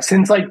food. Yeah,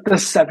 since like the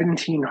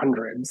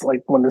 1700s,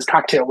 like when this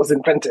cocktail was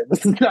invented.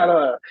 This is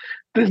not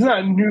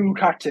a new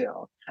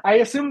cocktail. I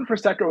assume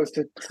Prosecco was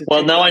to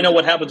well, now I know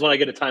what happens when I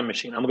get a time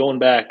machine. I'm going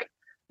back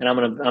and I'm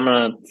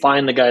gonna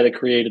find the guy that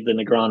created the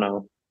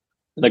Negrano.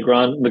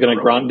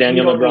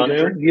 Daniel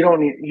Negreanu.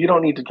 You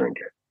don't need to drink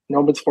it.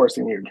 Nobody's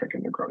forcing you to drink a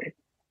Negroni.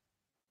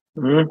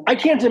 Mm-hmm. I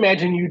can't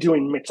imagine you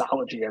doing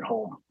mixology at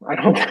home. I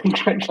don't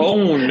think.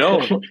 Oh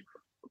no!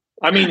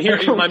 I mean, here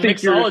my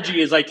mixology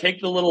is I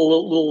take the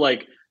little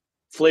like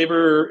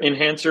flavor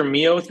enhancer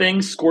Mio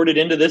thing, squirt it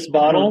into this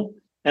bottle,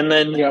 and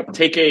then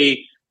take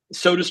a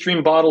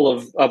SodaStream bottle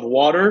of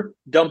water,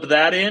 dump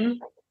that in,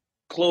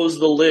 close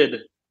the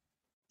lid.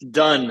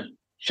 Done.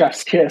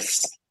 Chef's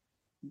kiss.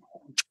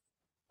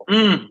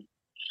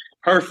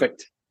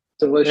 Perfect.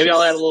 Delicious. Maybe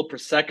I'll add a little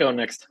Prosecco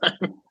next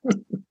time.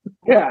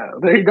 Yeah,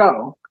 there you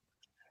go.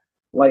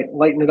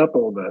 Lighten it up a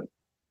little bit.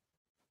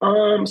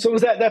 So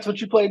that's what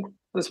you played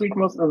this week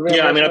most of it?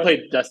 Yeah, I mean I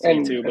played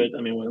Destiny too, but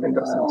I mean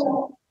Destiny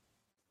too.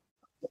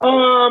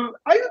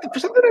 For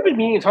something I've been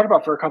meaning to talk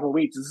about for a couple of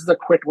weeks, this is a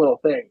quick little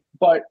thing,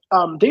 but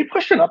they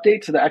pushed an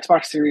update to the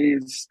Xbox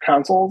Series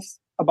consoles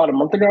about a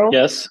month ago.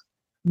 Yes.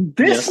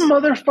 This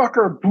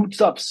motherfucker boots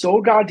up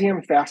so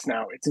goddamn fast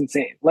now. It's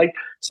insane. Like,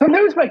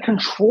 sometimes my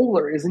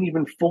controller isn't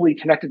even fully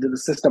connected to the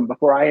system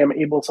before I am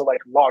able to,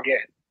 like, log in.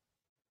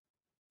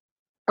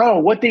 Oh,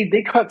 what they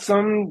cut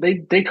some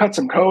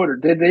code or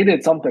they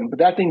did something, but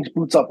that thing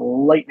boots up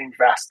lightning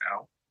fast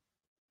now.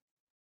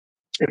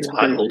 It's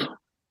wild.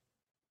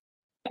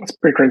 It's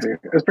pretty crazy.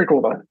 It's pretty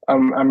cool though.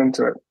 I'm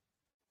into it.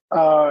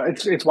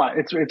 It's wild.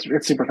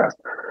 It's super fast.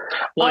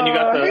 Well, and you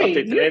got the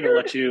update today that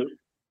lets you.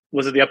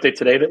 Was it the update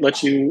today that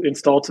lets you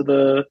install to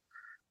the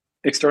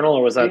external,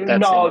 or was that?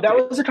 No,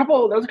 that was a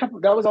couple.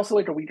 That was also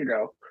like a week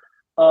ago.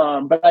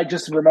 But I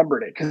just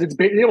remembered it because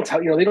they don't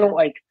tell you. They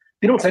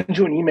don't send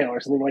you an email or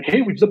something like,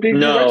 "Hey, we just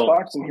updated your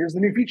Xbox and here's the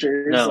new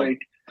features." No.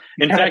 Like,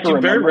 in fact, you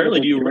very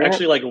rarely do you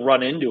actually like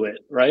run into it,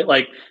 right?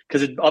 Like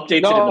because it updates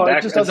it in the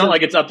back. It's not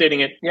like it's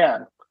updating it. Yeah.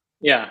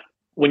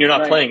 When you're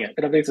not playing it,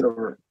 it updates it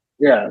over.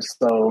 Yeah.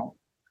 So.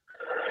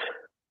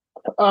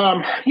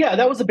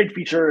 That was a big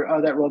feature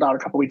that rolled out a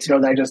couple weeks ago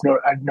that I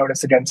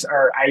noticed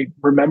I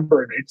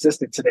remembered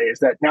existed today, is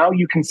that now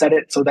you can set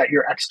it so that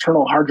your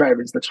external hard drive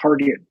is the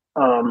target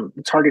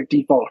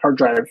default hard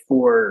drive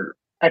for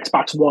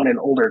Xbox One and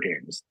older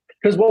games.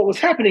 Because what was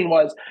happening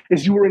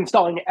is you were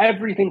installing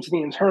everything to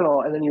the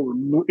internal, and then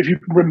if you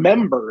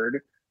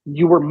remembered,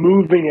 you were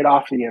moving it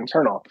off the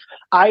internal.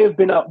 I have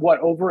been up,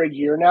 over a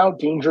year now,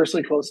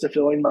 dangerously close to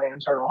filling my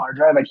internal hard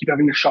drive. I keep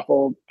having to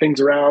shuffle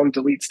things around,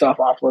 delete stuff,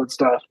 offload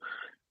stuff.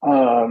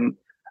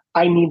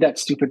 I need that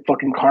stupid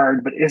fucking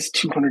card, but it's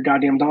 $200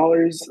 goddamn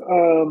dollars.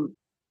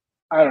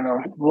 I don't know.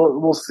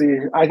 We'll see.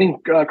 I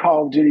think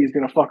Call of Duty is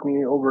going to fuck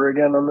me over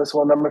again on this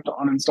one. I'm going to have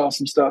to uninstall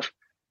some stuff.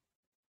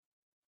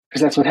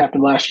 Because that's what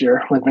happened last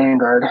year with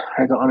Vanguard.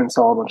 I had to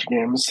uninstall a bunch of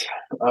games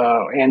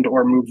and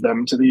or move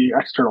them to the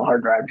external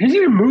hard drive. Because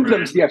you can move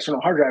them to the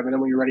external hard drive, and then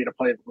when you're ready to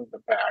play, move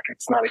them back.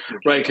 It's not a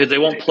huge right, because they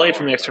won't play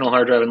from the external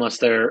hard drive unless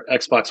they're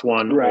Xbox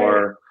One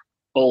or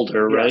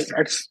older, right?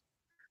 Yes.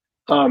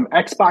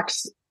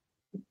 Xbox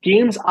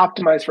games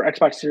optimized for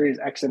Xbox Series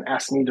X and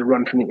S need to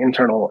run from the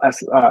internal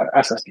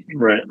SSD.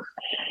 Right.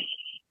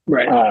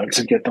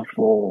 To get the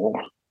full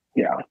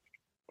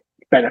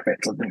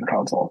benefits of the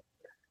console.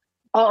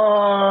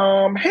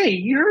 Hey,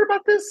 you heard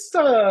about this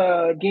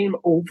game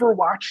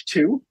Overwatch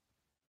 2?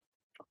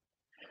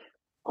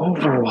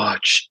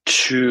 Overwatch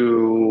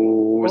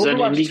 2. Was that an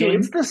indie game?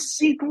 It's the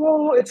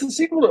sequel. It's a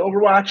sequel to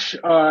Overwatch.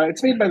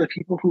 It's made by the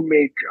people who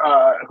made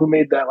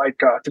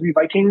that 3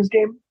 Vikings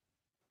game.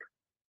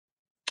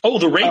 Oh,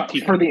 the Raid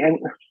people for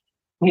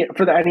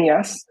the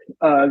NES.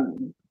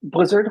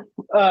 Blizzard.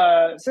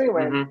 So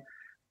anyway.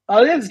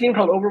 They have this game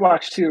called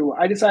Overwatch 2.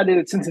 I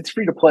decided since it's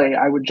free to play,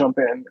 I would jump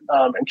in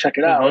and check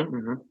it out.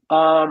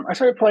 I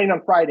started playing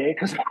on Friday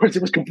because, of course,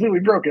 it was completely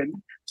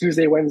broken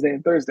Tuesday, Wednesday,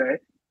 and Thursday.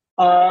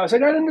 So I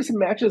got into some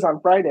matches on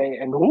Friday,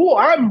 and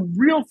I'm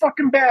real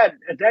fucking bad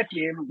at that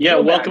game. Yeah,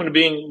 welcome to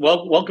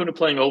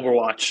playing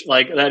Overwatch.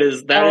 Like that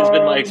has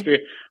been my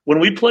experience. When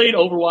we played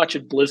Overwatch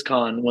at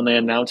BlizzCon when they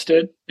announced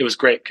it, it was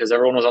great because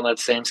everyone was on that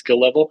same skill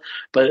level.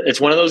 But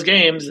it's one of those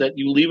games that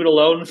you leave it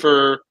alone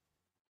for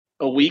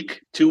a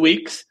week, 2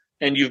 weeks,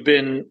 and you've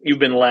been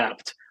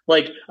lapped.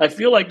 Like I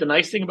feel like the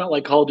nice thing about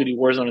like Call of Duty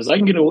Warzone is I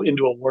can get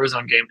into a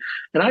Warzone game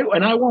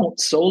and I won't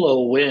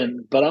solo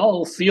win, but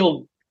I'll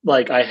feel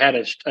like I had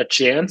a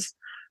chance.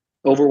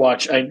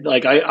 Overwatch,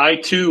 I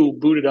too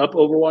booted up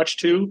Overwatch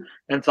 2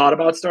 and thought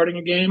about starting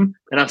a game,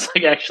 and I was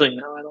like, actually,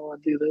 no, I don't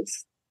want to do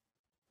this.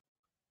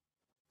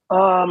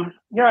 I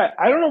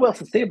don't know what else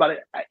to say about it.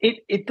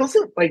 It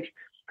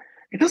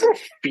doesn't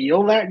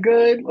feel that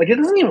good. Like it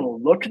doesn't even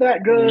look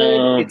that good.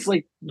 No, it's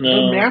like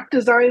the map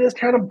design is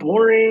kind of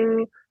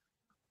boring.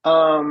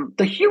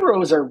 The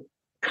heroes are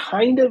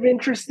kind of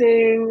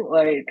interesting.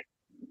 Like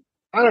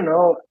I don't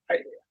know.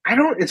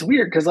 It's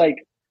weird because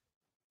like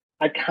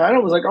I kind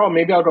of was like, oh,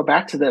 maybe I'll go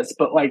back to this,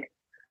 but like,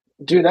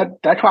 dude,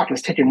 that clock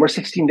is ticking. We're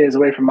 16 days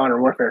away from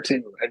Modern Warfare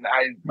 2, and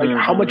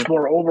how much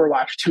more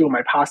Overwatch 2 am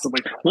I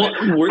possibly going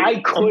to play? I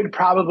could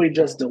probably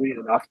just delete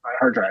it off my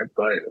hard drive,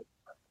 but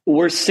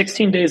we're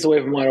 16 days away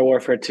from Modern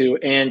Warfare 2,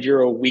 and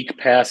you're a week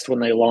past when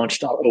they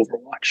launched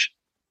Overwatch.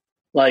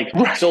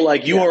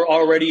 You are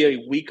already a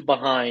week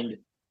behind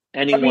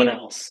anyone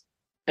else,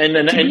 and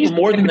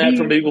more than that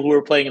from people who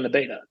are playing in the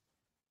beta.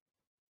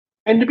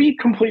 And to be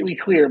completely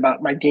clear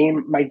about my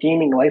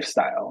gaming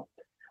lifestyle,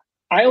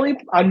 I only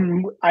play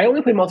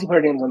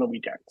multiplayer games on the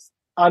weekends.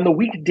 On the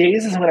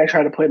weekdays is when I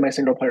try to play my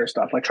single player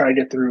stuff. I try to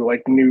get through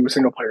like new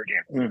single player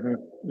games.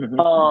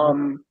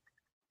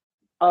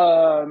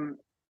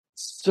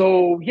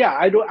 So yeah,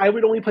 I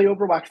would only play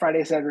Overwatch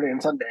Friday, Saturday,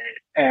 and Sunday,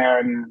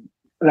 and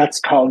that's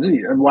Call of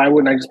Duty. And why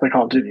wouldn't I just play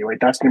Call of Duty? Like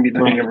that's going to be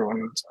the thing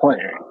everyone's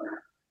playing.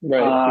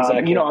 Right.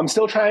 Exactly. I'm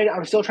still trying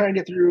to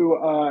get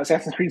through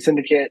Assassin's Creed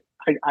Syndicate.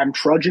 I'm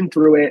trudging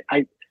through it.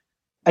 I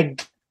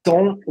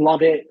don't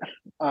love it.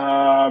 But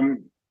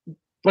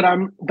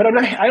I'm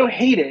not. I don't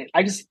hate it.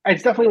 It's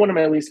definitely one of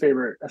my least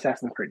favorite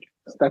Assassin's Creed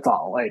games. That's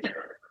all. Like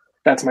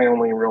that's my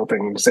only real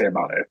thing to say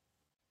about it.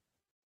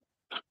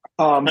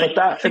 I'm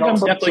definitely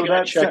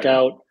going to check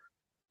out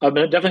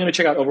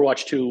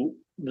Overwatch 2,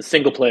 the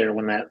single player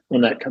when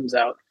that comes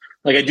out.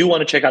 Like I do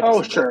want to check out.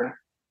 Oh sure.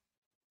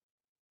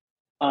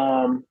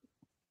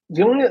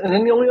 The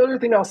only other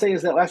thing I'll say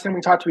is that last time we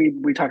talked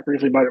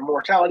briefly about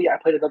Immortality. I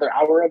played another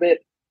hour of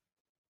it.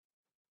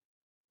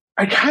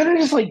 I kind of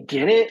just like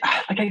get it.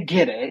 I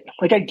get it.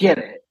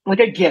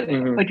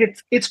 Mm-hmm. Like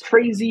it's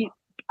crazy.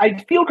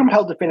 I feel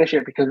compelled to finish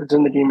it because it's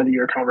in the Game of the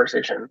Year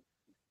conversation.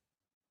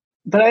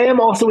 But I am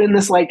also in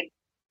this like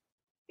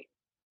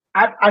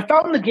I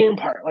found the game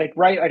part, like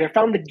right, like I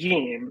found the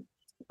game,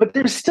 but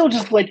there's still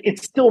just like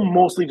it's still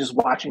mostly just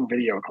watching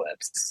video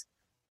clips.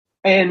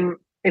 And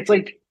it's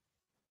like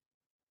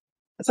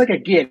I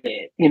get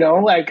it, you know?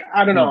 Like,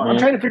 I don't know. I'm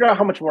trying to figure out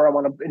how much more I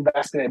want to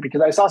invest in it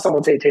because I saw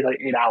someone say it takes like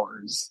 8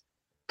 hours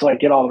to like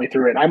get all the way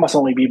through it. I must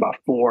only be about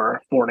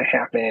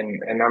 4.5 in,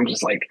 and I'm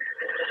just like,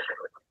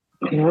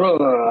 I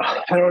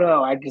don't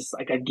know. I just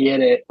like I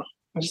get it.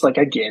 I'm just like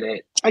I get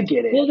it.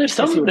 Well, there's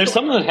something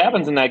that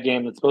happens in that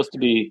game that's supposed to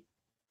be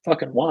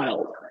fucking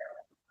wild.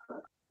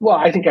 Well,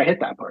 I think I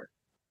hit that part.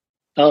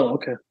 Oh,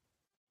 okay.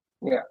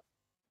 Yeah.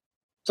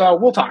 So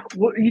we'll talk.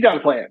 You got to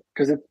play it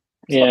because it's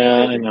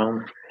I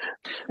know.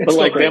 But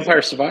like crazy.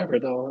 Vampire Survivor,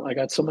 though, I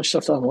got so much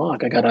stuff to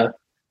unlock. I gotta.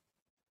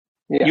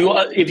 Yeah.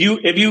 If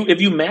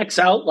you max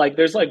out, like,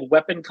 there's like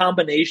weapon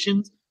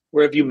combinations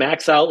where if you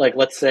max out, like,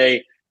 let's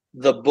say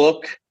the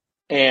book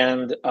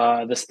and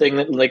this thing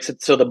that makes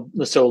it so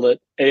that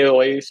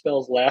AOA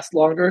spells last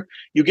longer,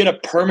 you get a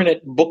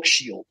permanent book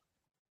shield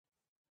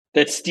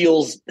that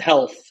steals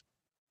health.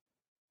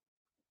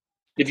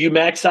 If you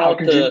max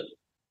out I know.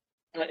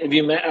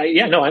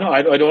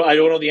 I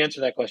don't know the answer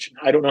to that question.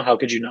 I don't know. How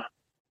could you not?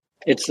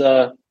 It's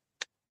a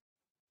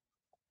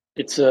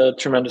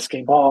tremendous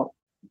game. Well,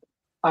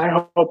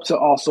 I hope to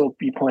also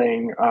be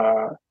playing.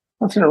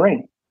 What's in the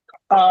rain?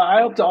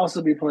 I hope to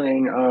also be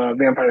playing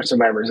Vampire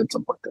Survivors at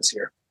some point this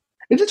year.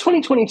 It's a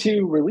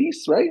 2022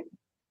 release, right?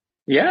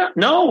 Yeah.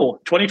 No,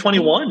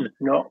 2021.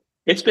 No.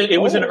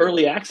 It was in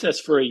early access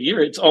for a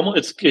year.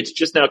 It's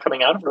just now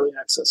coming out of early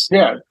access.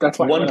 Yeah, that's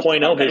why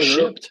 1.0 has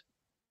shipped.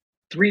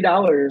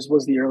 $3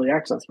 was the early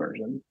access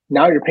version.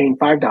 Now you're paying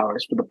 $5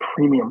 for the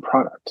premium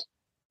product.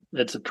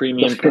 It's a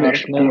premium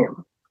product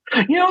game.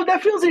 You know,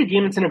 that feels like a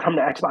game that's going to come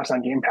to Xbox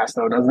on Game Pass,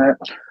 though, doesn't it?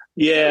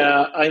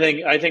 Yeah, I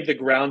think the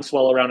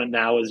groundswell around it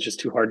now is just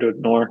too hard to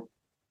ignore.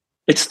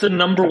 It's the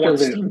number one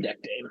Steam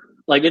Deck game.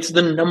 Like, it's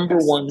the number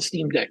one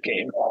Steam Deck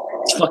game.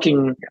 It's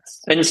fucking...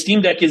 Yes. And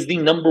Steam Deck is the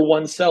number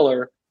one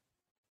seller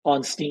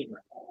on Steam.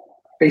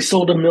 They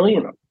sold 1 million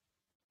of them.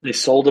 They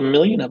sold 1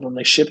 million of them.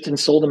 They shipped and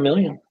sold 1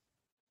 million.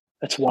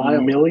 That's wild.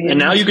 1 million. And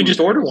now you can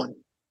just order one.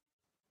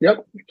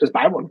 Yep. Just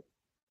buy one.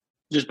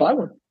 Just buy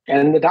one.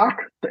 And the dock.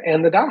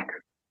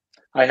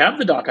 I have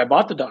the dock. I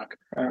bought the dock.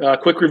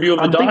 Quick review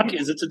of the dock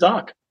is it's a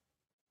dock.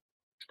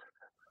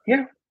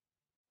 Yeah,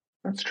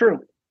 that's true.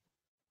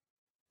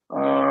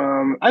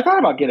 I thought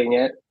about getting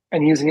it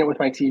and using it with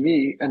my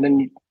TV and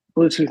then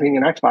Bluetoothing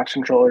an Xbox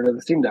controller to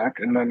the Steam Deck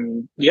and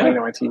then playing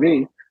on my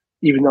TV,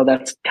 even though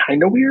that's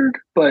kind of weird,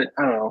 but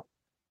I don't know.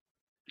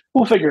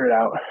 We'll figure it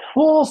out.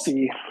 We'll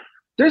see.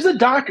 There's a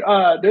dock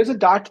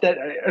that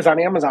is on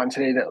Amazon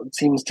today that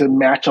seems to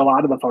match a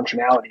lot of the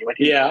functionality. Like,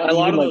 a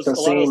lot of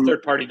those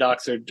third-party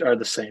docks are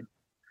the same.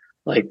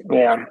 Like,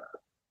 yeah.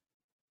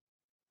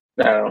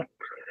 No.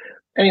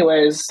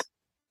 Anyways,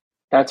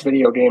 that's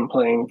video game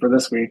playing for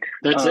this week.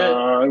 That's it.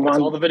 That's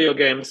all the video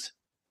games.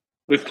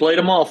 We've played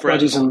them all,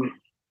 friends.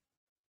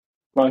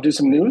 Want to do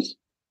some news?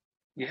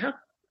 Yeah.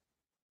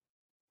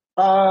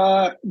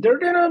 They're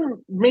gonna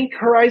make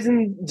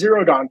Horizon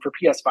Zero Dawn for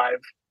PS5.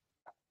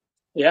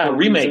 Yeah,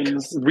 remake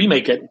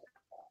it.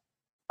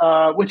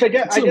 Which I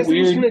guess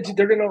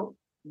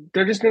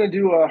they're just gonna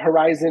do a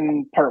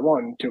Horizon Part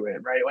 1 to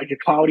it, right? Like a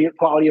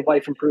quality of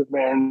life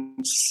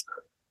improvements,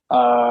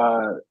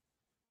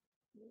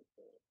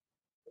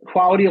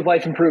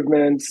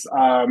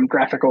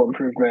 graphical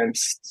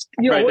improvements.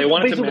 Right, they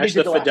wanted to match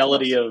the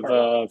fidelity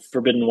of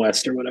Forbidden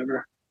West or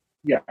whatever.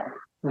 Yeah.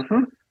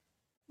 Mm-hmm.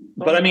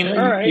 But I mean,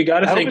 you got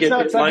to think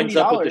it lines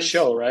up with the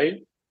show,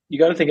 right? You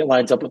got to think it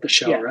lines up with the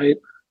show, right?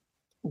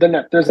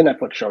 There's a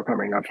Netflix show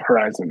coming up,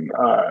 Horizon.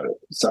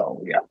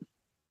 So yeah.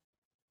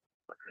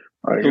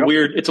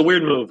 It's a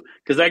weird move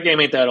because that game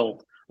ain't that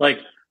old. Like,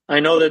 I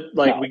know that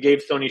we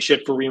gave Sony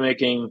shit for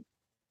remaking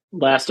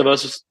Last of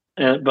Us,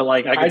 but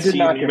like I could see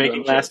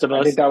remaking Last of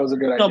Us. I think that was a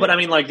good idea. No, but I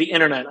mean, like, the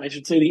internet. I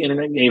should say the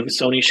internet gave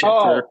Sony shit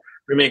for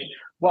remake.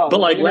 Well, but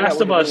like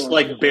Last of Us,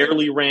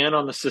 barely ran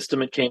on the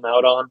system it came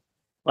out on.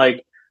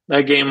 Like,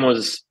 that game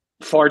was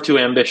far too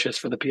ambitious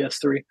for the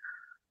PS3.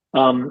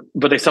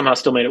 But they somehow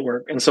still made it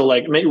work. And so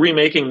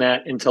remaking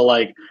that into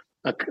a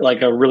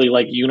really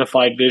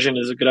unified vision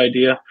is a good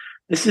idea.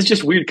 This is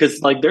just weird because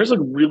there's a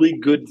really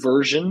good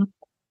version,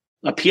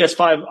 a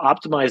PS5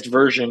 optimized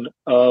version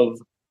of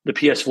the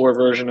PS4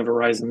 version of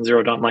Horizon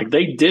Zero Dawn. Like,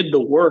 they did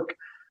the work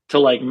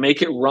to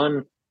make it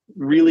run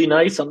really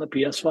nice on the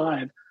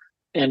PS5,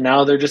 and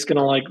now they're just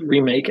gonna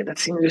remake it. That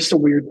seems just a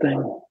weird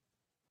thing.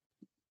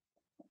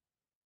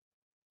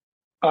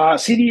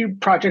 CD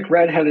Projekt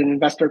Red had an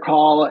investor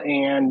call,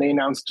 and they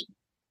announced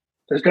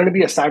there's going to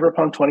be a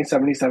Cyberpunk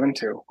 2077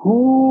 too.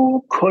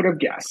 Who could have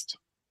guessed?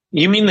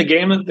 You mean the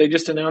game that they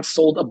just announced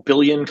sold 1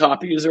 billion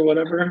copies or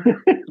whatever?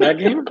 That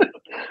game?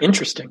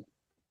 Interesting.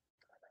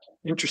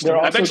 I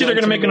bet you they're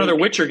going to make another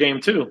Witcher game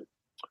too.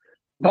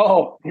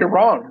 No, you're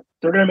wrong.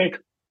 They're going to make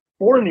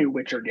 4 new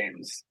Witcher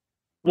games.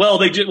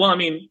 Well, I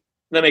mean,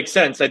 that makes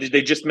sense. They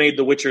just made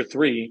The Witcher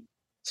 3,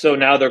 so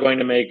now they're going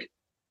to make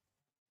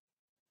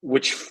The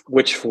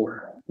Witch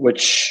 4, and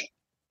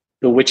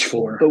the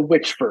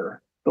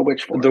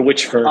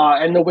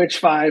Witch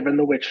 5 and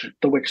the Witch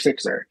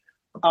 6er.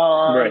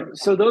 Right.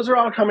 So those are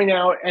all coming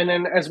out, and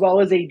then as well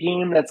as a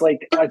game that's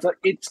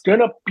it's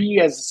gonna be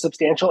as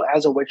substantial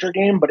as a Witcher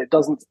game, but it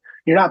doesn't.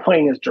 You're not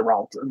playing as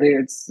Geralt.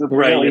 It's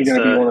really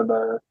going to be one of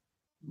the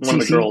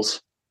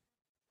girls,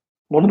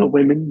 one of the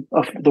women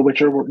of the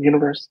Witcher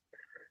universe.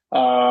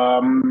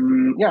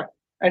 Yeah.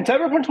 And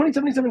Cyberpunk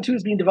 2077 2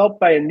 is being developed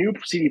by a new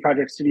CD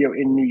Projekt studio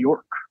in New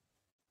York,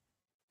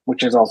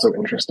 which is also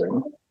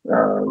interesting.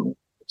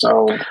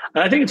 So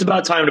I think it's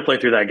about time to play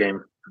through that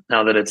game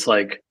now that it's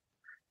it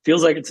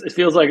feels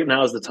like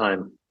now is the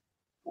time.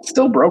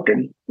 Still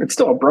broken. It's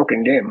still a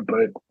broken game,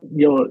 but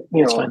you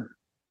know. Fine.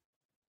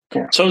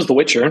 Yeah. So is The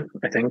Witcher,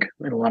 I think,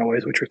 in a lot of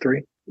ways. Witcher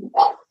 3.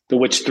 The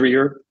Witch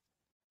 3er.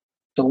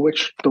 The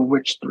Witch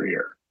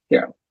 3er.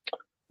 Yeah.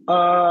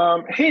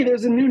 Hey,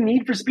 there's a new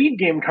Need for Speed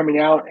game coming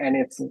out, and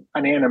it's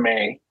an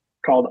anime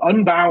called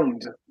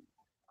Unbound.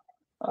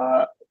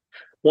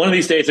 One of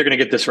these days they're going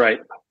to get this right.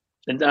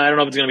 And I don't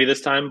know if it's going to be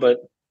this time, but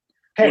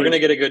we're going to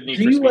get a good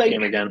Need for Speed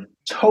game again.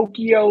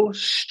 Tokyo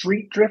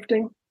street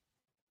drifting?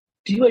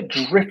 Do you like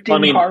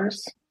drifting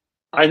cars?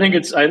 I think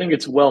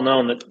it's well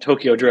known that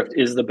Tokyo Drift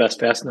is the best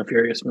Fast and the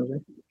Furious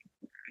movie.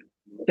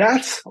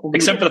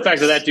 Except for the fact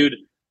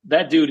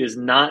that dude is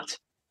not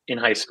in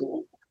high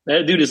school.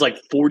 That dude is like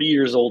 40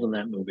 years old in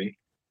that movie.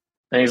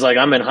 And he's like,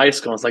 I'm in high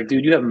school. It's like,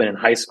 dude, you haven't been in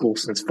high school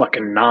since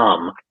fucking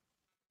Nam.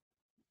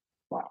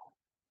 Wow.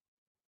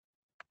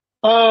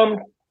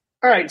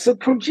 All right, so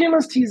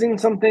Kojima's teasing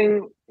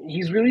something.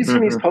 He's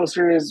releasing these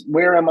posters.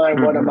 Where am I?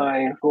 What am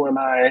I? Who am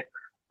I?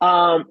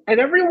 And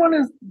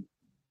everyone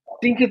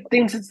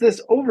thinks it's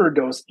this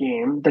overdose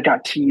game that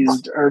got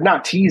teased, or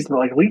not teased, but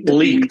like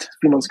leaked a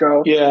few months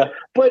ago. Yeah.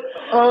 But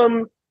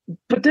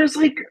there's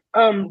like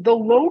the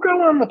logo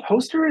on the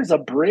poster is a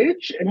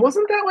bridge, and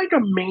wasn't that like a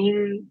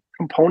main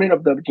component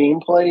of the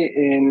gameplay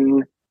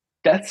in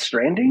Death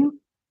Stranding?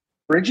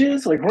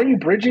 Bridges, like weren't you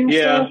bridging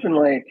stuff and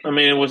like? I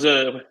mean, it was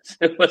a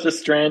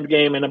strand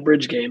game and a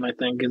bridge game. I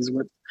think is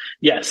what.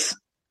 Yes.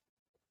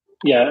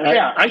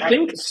 Yeah. I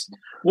think.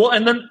 Well,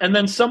 and then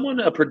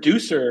a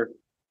producer,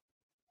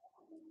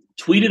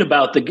 tweeted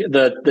about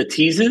the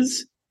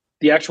teases,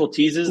 the actual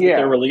teases that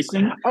they're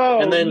releasing,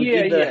 and then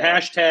did the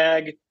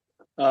hashtag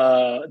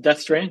Death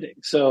Stranding.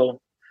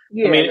 So,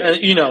 I mean,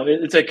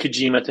 it's a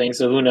Kojima thing.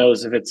 So who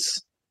knows if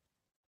it's,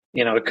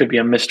 it could be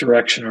a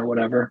misdirection or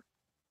whatever.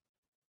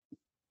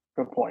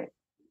 Good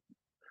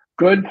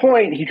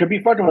point. He could be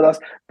fucking with us.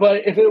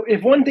 But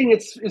if one thing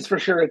is for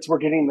sure, it's we're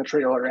getting the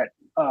trailer at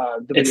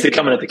it's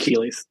coming at the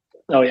Keeleys.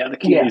 Oh yeah, the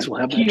Keeleys will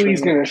have that.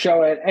 Keely's going to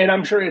show it, and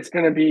I'm sure it's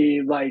going to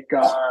be like,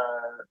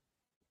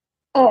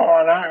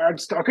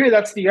 okay,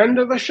 that's the end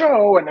of the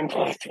show, and then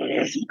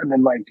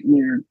like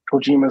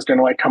Kojima's going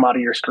to like come out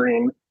of your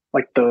screen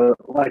like the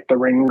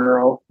Ring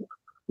Girl,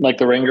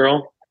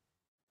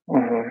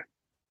 Mm-hmm.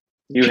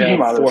 You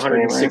have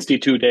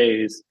 462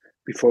 days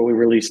before we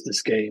release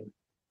this game.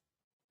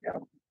 Yeah.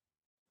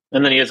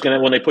 And then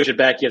when they push it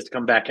back, he has to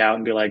come back out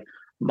and be like,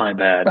 my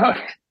bad.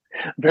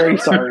 Very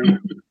sorry.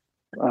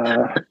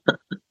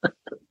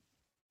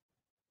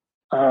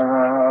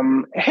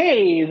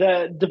 Hey,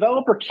 the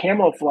developer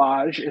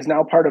Camouflage is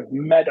now part of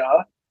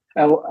Meta,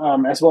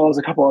 as well as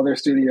a couple other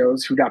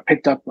studios who got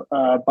picked up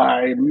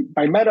by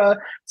Meta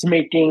to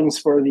make games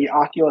for the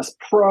Oculus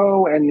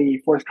Pro and the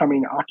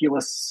forthcoming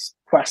Oculus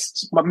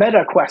Quest,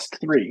 Meta Quest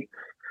 3.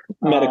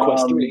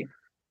 Quest 3.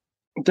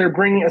 They're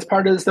bringing, as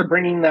part of this, they're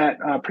bringing that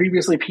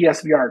previously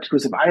PSVR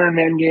exclusive Iron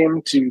Man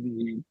game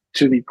to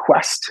the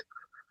Quest.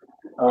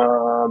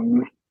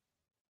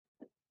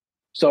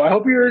 So I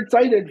hope you're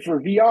excited for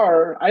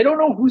VR. I don't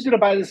know who's going to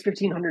buy this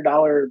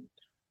 $1,500.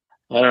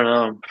 I don't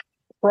know.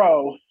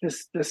 Pro,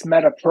 this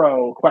Meta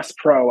Pro, Quest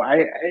Pro.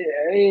 I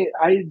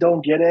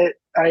don't get it.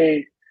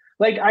 I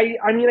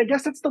mean, I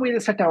guess that's the way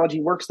this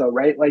technology works, though,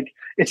 right? Like,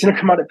 it's going to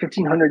come out at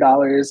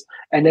 $1,500,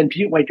 and then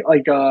like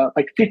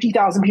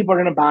 50,000 people are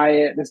going to buy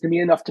it, and it's going to be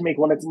enough to make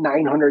one that's $900,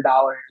 and then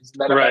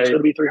it's going to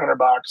be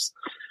 $300.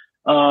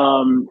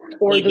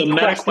 Or like the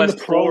Meta Quest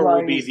Pro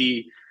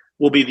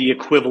will be the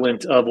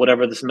equivalent of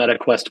whatever this Meta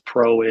Quest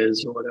Pro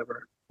is, or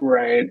whatever.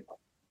 Right.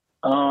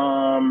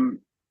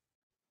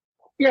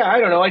 Yeah,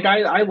 I don't know. Like,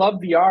 I love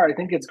VR. I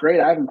think it's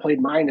great. I haven't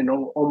played mine in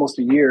almost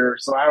a year,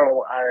 so I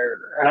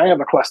have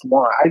a Quest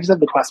 1. I just have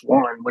the Quest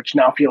 1, which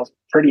now feels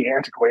pretty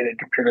antiquated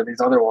compared to these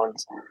other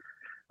ones.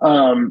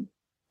 The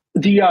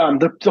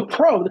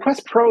Pro, the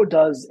Quest Pro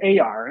does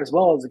AR as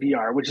well as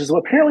VR, which is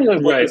apparently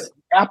like what this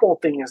Apple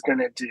thing is going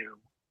to do.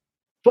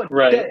 But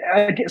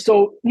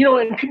so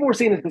and people were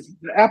saying that the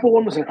Apple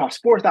one was going to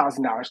cost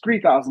 $4,000,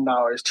 $3,000, $2,000,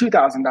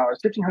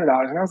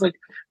 $1,500, and I was like,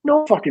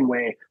 no fucking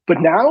way.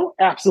 But now,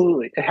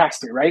 absolutely, it has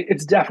to, right?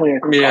 It's definitely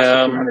going to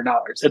cost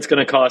 $1,500. It's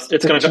going to cost.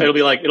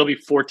 It'll be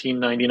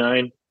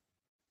 $14.99.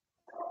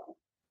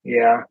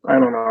 Yeah, I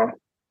don't know.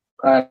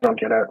 I don't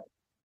get it.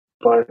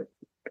 But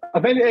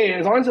eventually,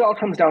 as long as it all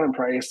comes down in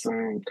price,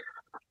 and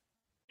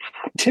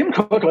Tim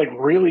Cook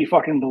really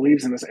fucking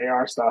believes in this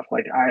AR stuff,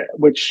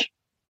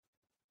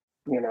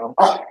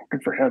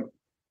 good for him.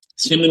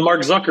 It's him and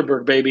Mark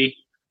Zuckerberg, baby.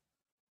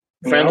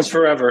 Friends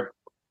forever.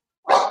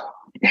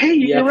 Hey,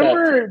 you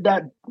remember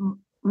that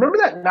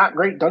not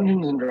great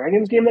Dungeons and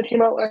Dragons game that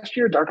came out last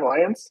year, Dark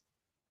Alliance?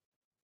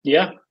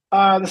 Yeah.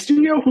 The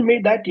studio who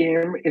made that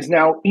game is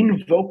now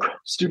Invoke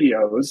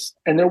Studios,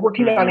 and they're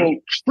working on a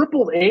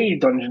AAA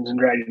Dungeons and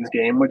Dragons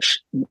game,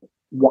 which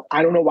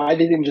I don't know why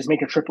they didn't just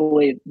make a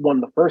AAA one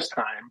the first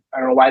time. I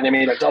don't know why they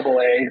made a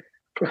AA.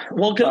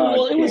 Well,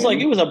 it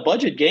was a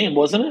budget game,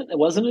 wasn't it?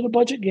 Wasn't it a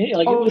budget game?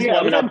 Like, it was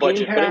not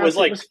budget, but it was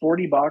like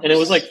 $40, and it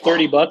was like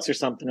 $30 or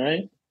something,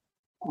 right?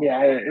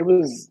 Yeah, it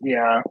was.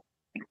 Yeah,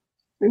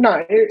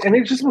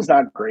 it just was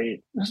not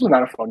great. This was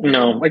not a fun game.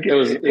 No, like it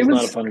was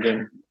not a fun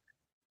game.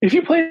 If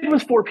you played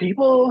with 4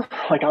 people,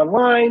 like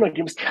online, like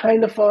it was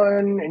kind of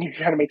fun, and you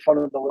could kind of make fun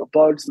of the little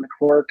bugs and the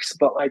quirks.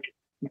 But like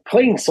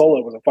playing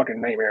solo was a fucking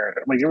nightmare.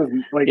 Like it was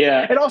like,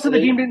 yeah. And also the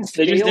game didn't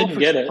scale. They just didn't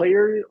get it.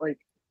 Player, like,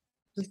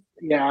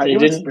 they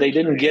didn't. They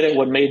didn't get it.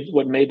 What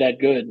made that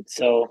good?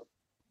 So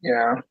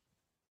yeah.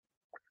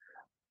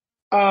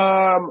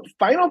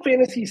 Final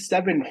Fantasy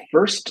VII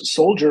First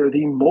Soldier,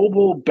 the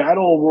mobile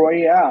battle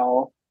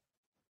royale,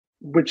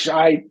 which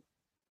I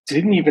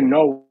didn't even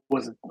know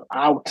was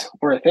out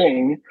or a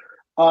thing,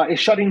 is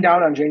shutting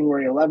down on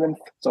January 11th.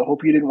 So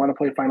hope you didn't want to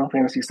play Final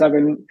Fantasy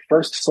VII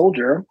First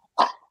Soldier.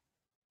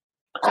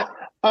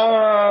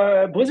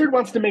 Blizzard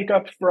wants to make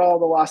up for all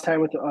the lost time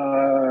with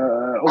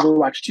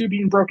Overwatch 2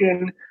 being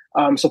broken.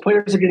 So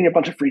players are getting a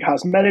bunch of free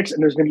cosmetics,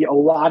 and there's going to be a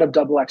lot of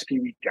double XP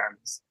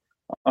weekends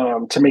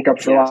to make up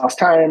for lost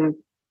time.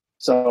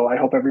 So I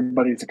hope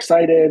everybody's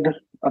excited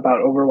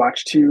about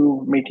Overwatch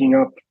 2 making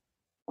up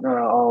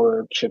all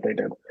the shit they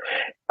did.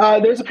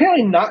 There's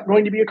apparently not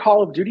going to be a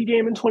Call of Duty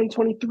game in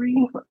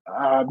 2023.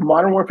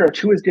 Modern Warfare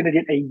 2 is going to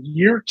get a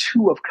year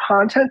 2 of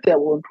content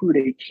that will include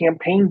a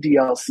campaign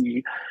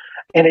DLC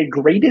and a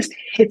greatest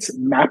hits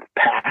map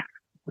pack,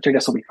 which I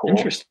guess will be cool.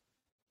 Interesting.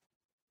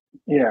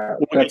 Yeah,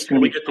 that's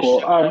going to be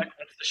cool.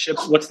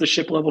 What's the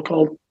ship level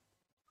called?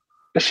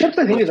 The ship,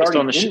 I think, is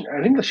already in.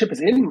 I think the ship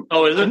is in.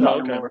 Oh, is it?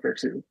 Modern Warfare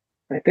 2.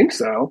 I think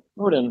so.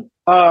 Odin,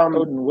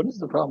 what is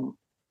the problem?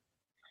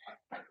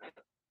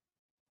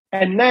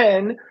 And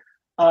then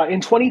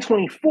in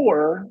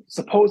 2024,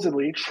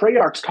 supposedly,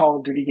 Treyarch's Call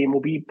of Duty game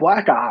will be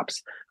Black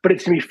Ops, but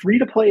it's going to be free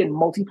to play and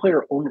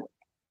multiplayer only.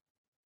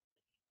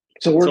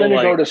 So we're going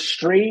to go to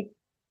straight.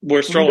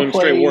 We're strolling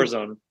straight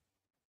Warzone.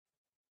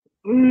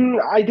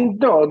 I think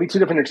no, it'll be 2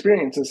 different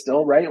experiences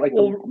still, right? Like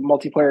the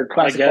multiplayer,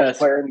 classic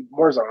multiplayer, and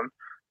Warzone.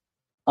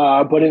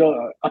 But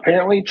it'll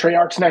apparently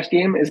Treyarch's next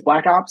game is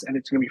Black Ops, and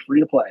it's going to be free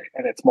to play,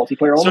 and it's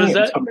multiplayer only.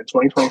 So it's coming in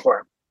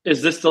 2024.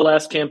 Is this the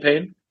last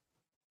campaign?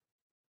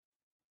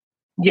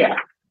 Yeah,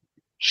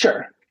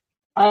 sure.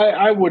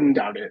 I wouldn't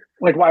doubt it.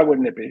 Like, why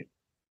wouldn't it be?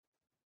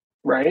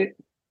 Right?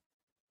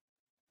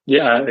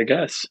 Yeah, I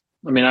guess.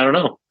 I mean, I don't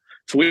know.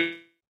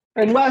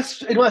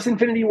 Unless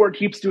Infinity Ward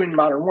keeps doing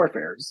Modern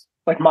Warfares,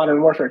 like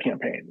Modern Warfare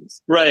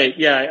campaigns. Right.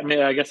 Yeah. I mean,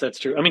 I guess that's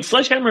true. I mean,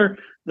 Sledgehammer,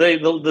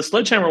 the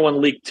Sledgehammer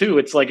one leaked too.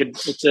 It's like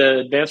it's a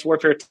Advanced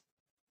Warfare.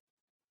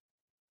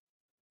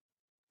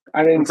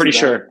 I'm pretty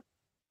sure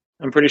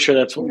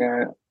that's what.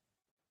 Yeah.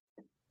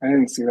 I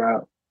didn't see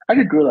that. I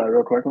could Google that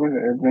real quick. What is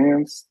it?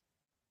 Advanced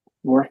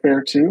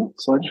Warfare 2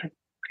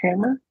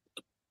 Sledgehammer?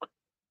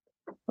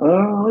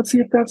 Let's see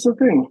if that's the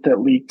thing that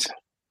leaked.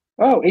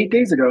 8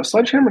 days ago,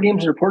 Sledgehammer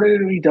Games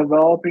reportedly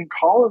developing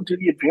Call of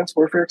Duty Advanced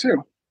Warfare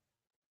 2.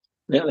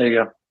 Yeah, there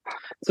you go.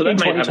 So that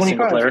might have a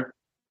single player.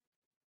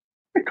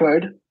 It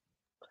could.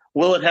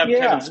 Will it have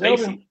Kevin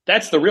Spacey?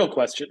 That's the real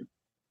question.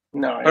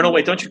 No. Or no,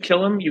 wait, don't you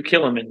kill him? You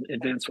kill him in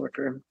Advanced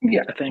Warfare.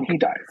 Yeah, I think he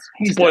dies.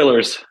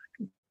 Spoilers. Dead.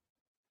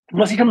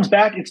 Unless he comes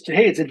back,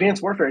 it's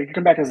Advanced Warfare. He can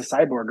come back as a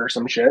cyborg or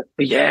some shit.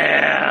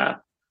 Yeah.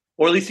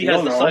 Or at least he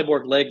has the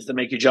cyborg legs that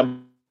make you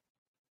jump.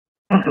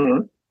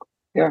 Mm-hmm.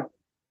 Yeah.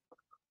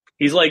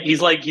 He's like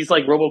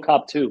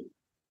RoboCop 2.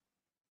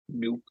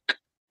 Nuke.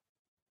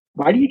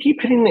 Why do you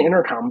keep hitting the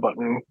intercom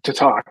button to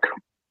talk?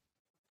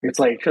 It's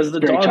like because the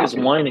dog is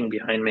whining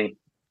behind me.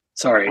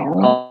 Sorry.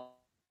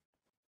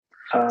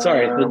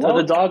 Sorry.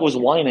 The dog was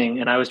whining,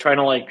 and I was trying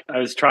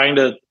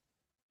to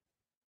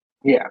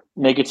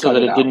make it so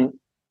that it didn't.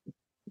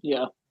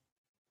 Yeah.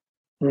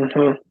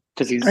 Mm-hmm.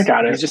 Because he's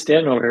just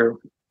standing over here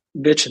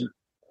bitching.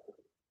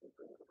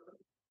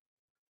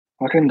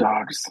 Fucking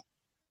dogs.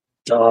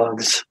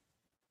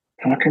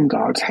 Fucking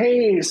dogs.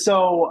 Hey,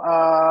 so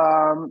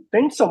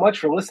thanks so much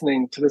for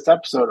listening to this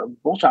episode of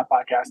Bullshot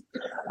Podcast.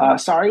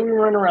 Sorry we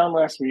ran around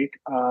last week,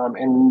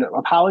 and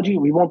apology,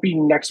 we won't be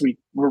next week.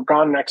 We're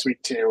gone next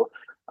week too.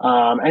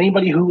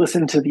 Anybody who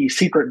listened to the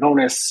secret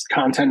bonus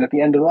content at the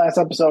end of the last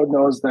episode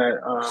knows that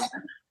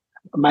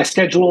my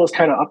schedule is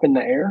kind of up in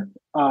the air.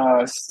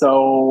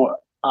 So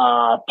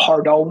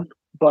pardon,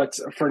 but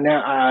for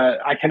now,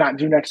 I cannot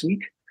do next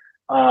week.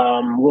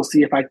 We'll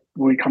see if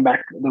we come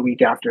back the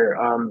week after.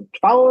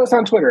 Follow us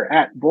on Twitter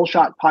at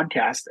Bullshot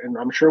Podcast, and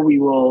I'm sure we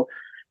will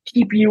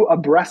keep you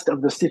abreast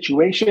of the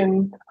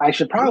situation. I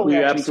should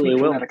probably tweet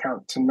from that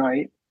account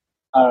tonight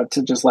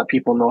to just let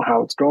people know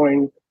how it's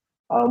going.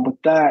 With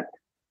that,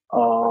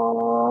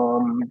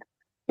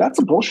 that's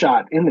a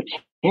bullshot in the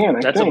can.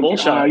 I think. A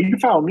bullshot. You can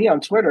follow me on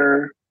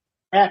Twitter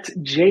at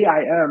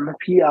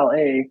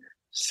JIMPLACHY.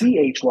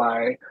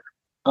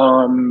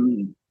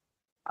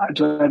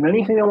 Do I have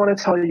anything I want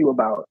to tell you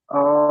about?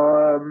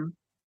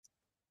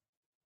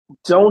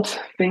 Don't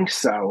think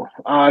so.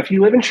 If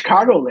you live in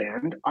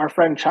Chicagoland, our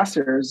friend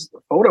Chester's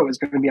photo is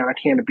going to be on a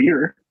can of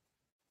beer.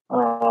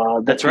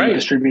 That's right.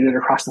 Distributed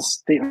across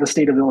the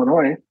state of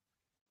Illinois.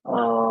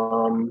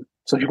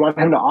 So if you want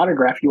him to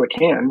autograph you a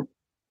can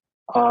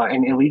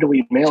and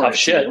illegally mail it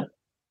to you,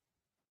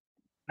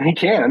 he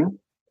can.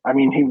 I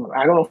mean,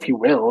 I don't know if he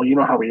will. You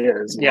know how he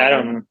is. Yeah, I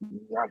don't.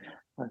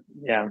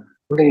 Yeah,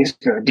 I think he's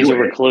gonna do he's a it,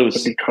 recluse.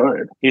 If he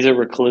could. He's a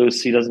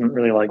recluse. He doesn't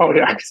really like. Oh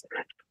yeah,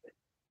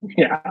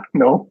 yeah.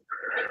 No.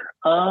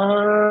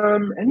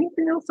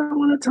 Anything else I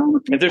want to tell the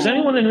people? If there's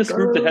anyone in this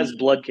group that has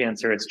blood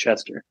cancer, it's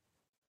Chester.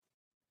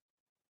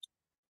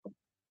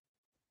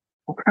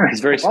 Okay.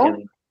 He's very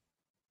skinny.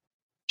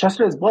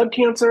 Chester has blood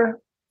cancer.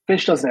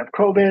 Fish doesn't have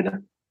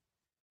COVID.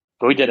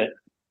 But we did it.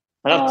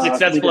 Another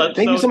successful episode.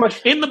 Thank you so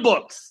much. In the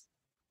books.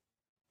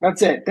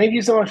 That's it. Thank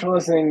you so much for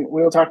listening.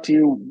 We'll talk to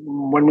you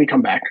when we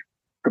come back.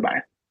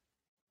 Goodbye.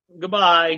 Goodbye.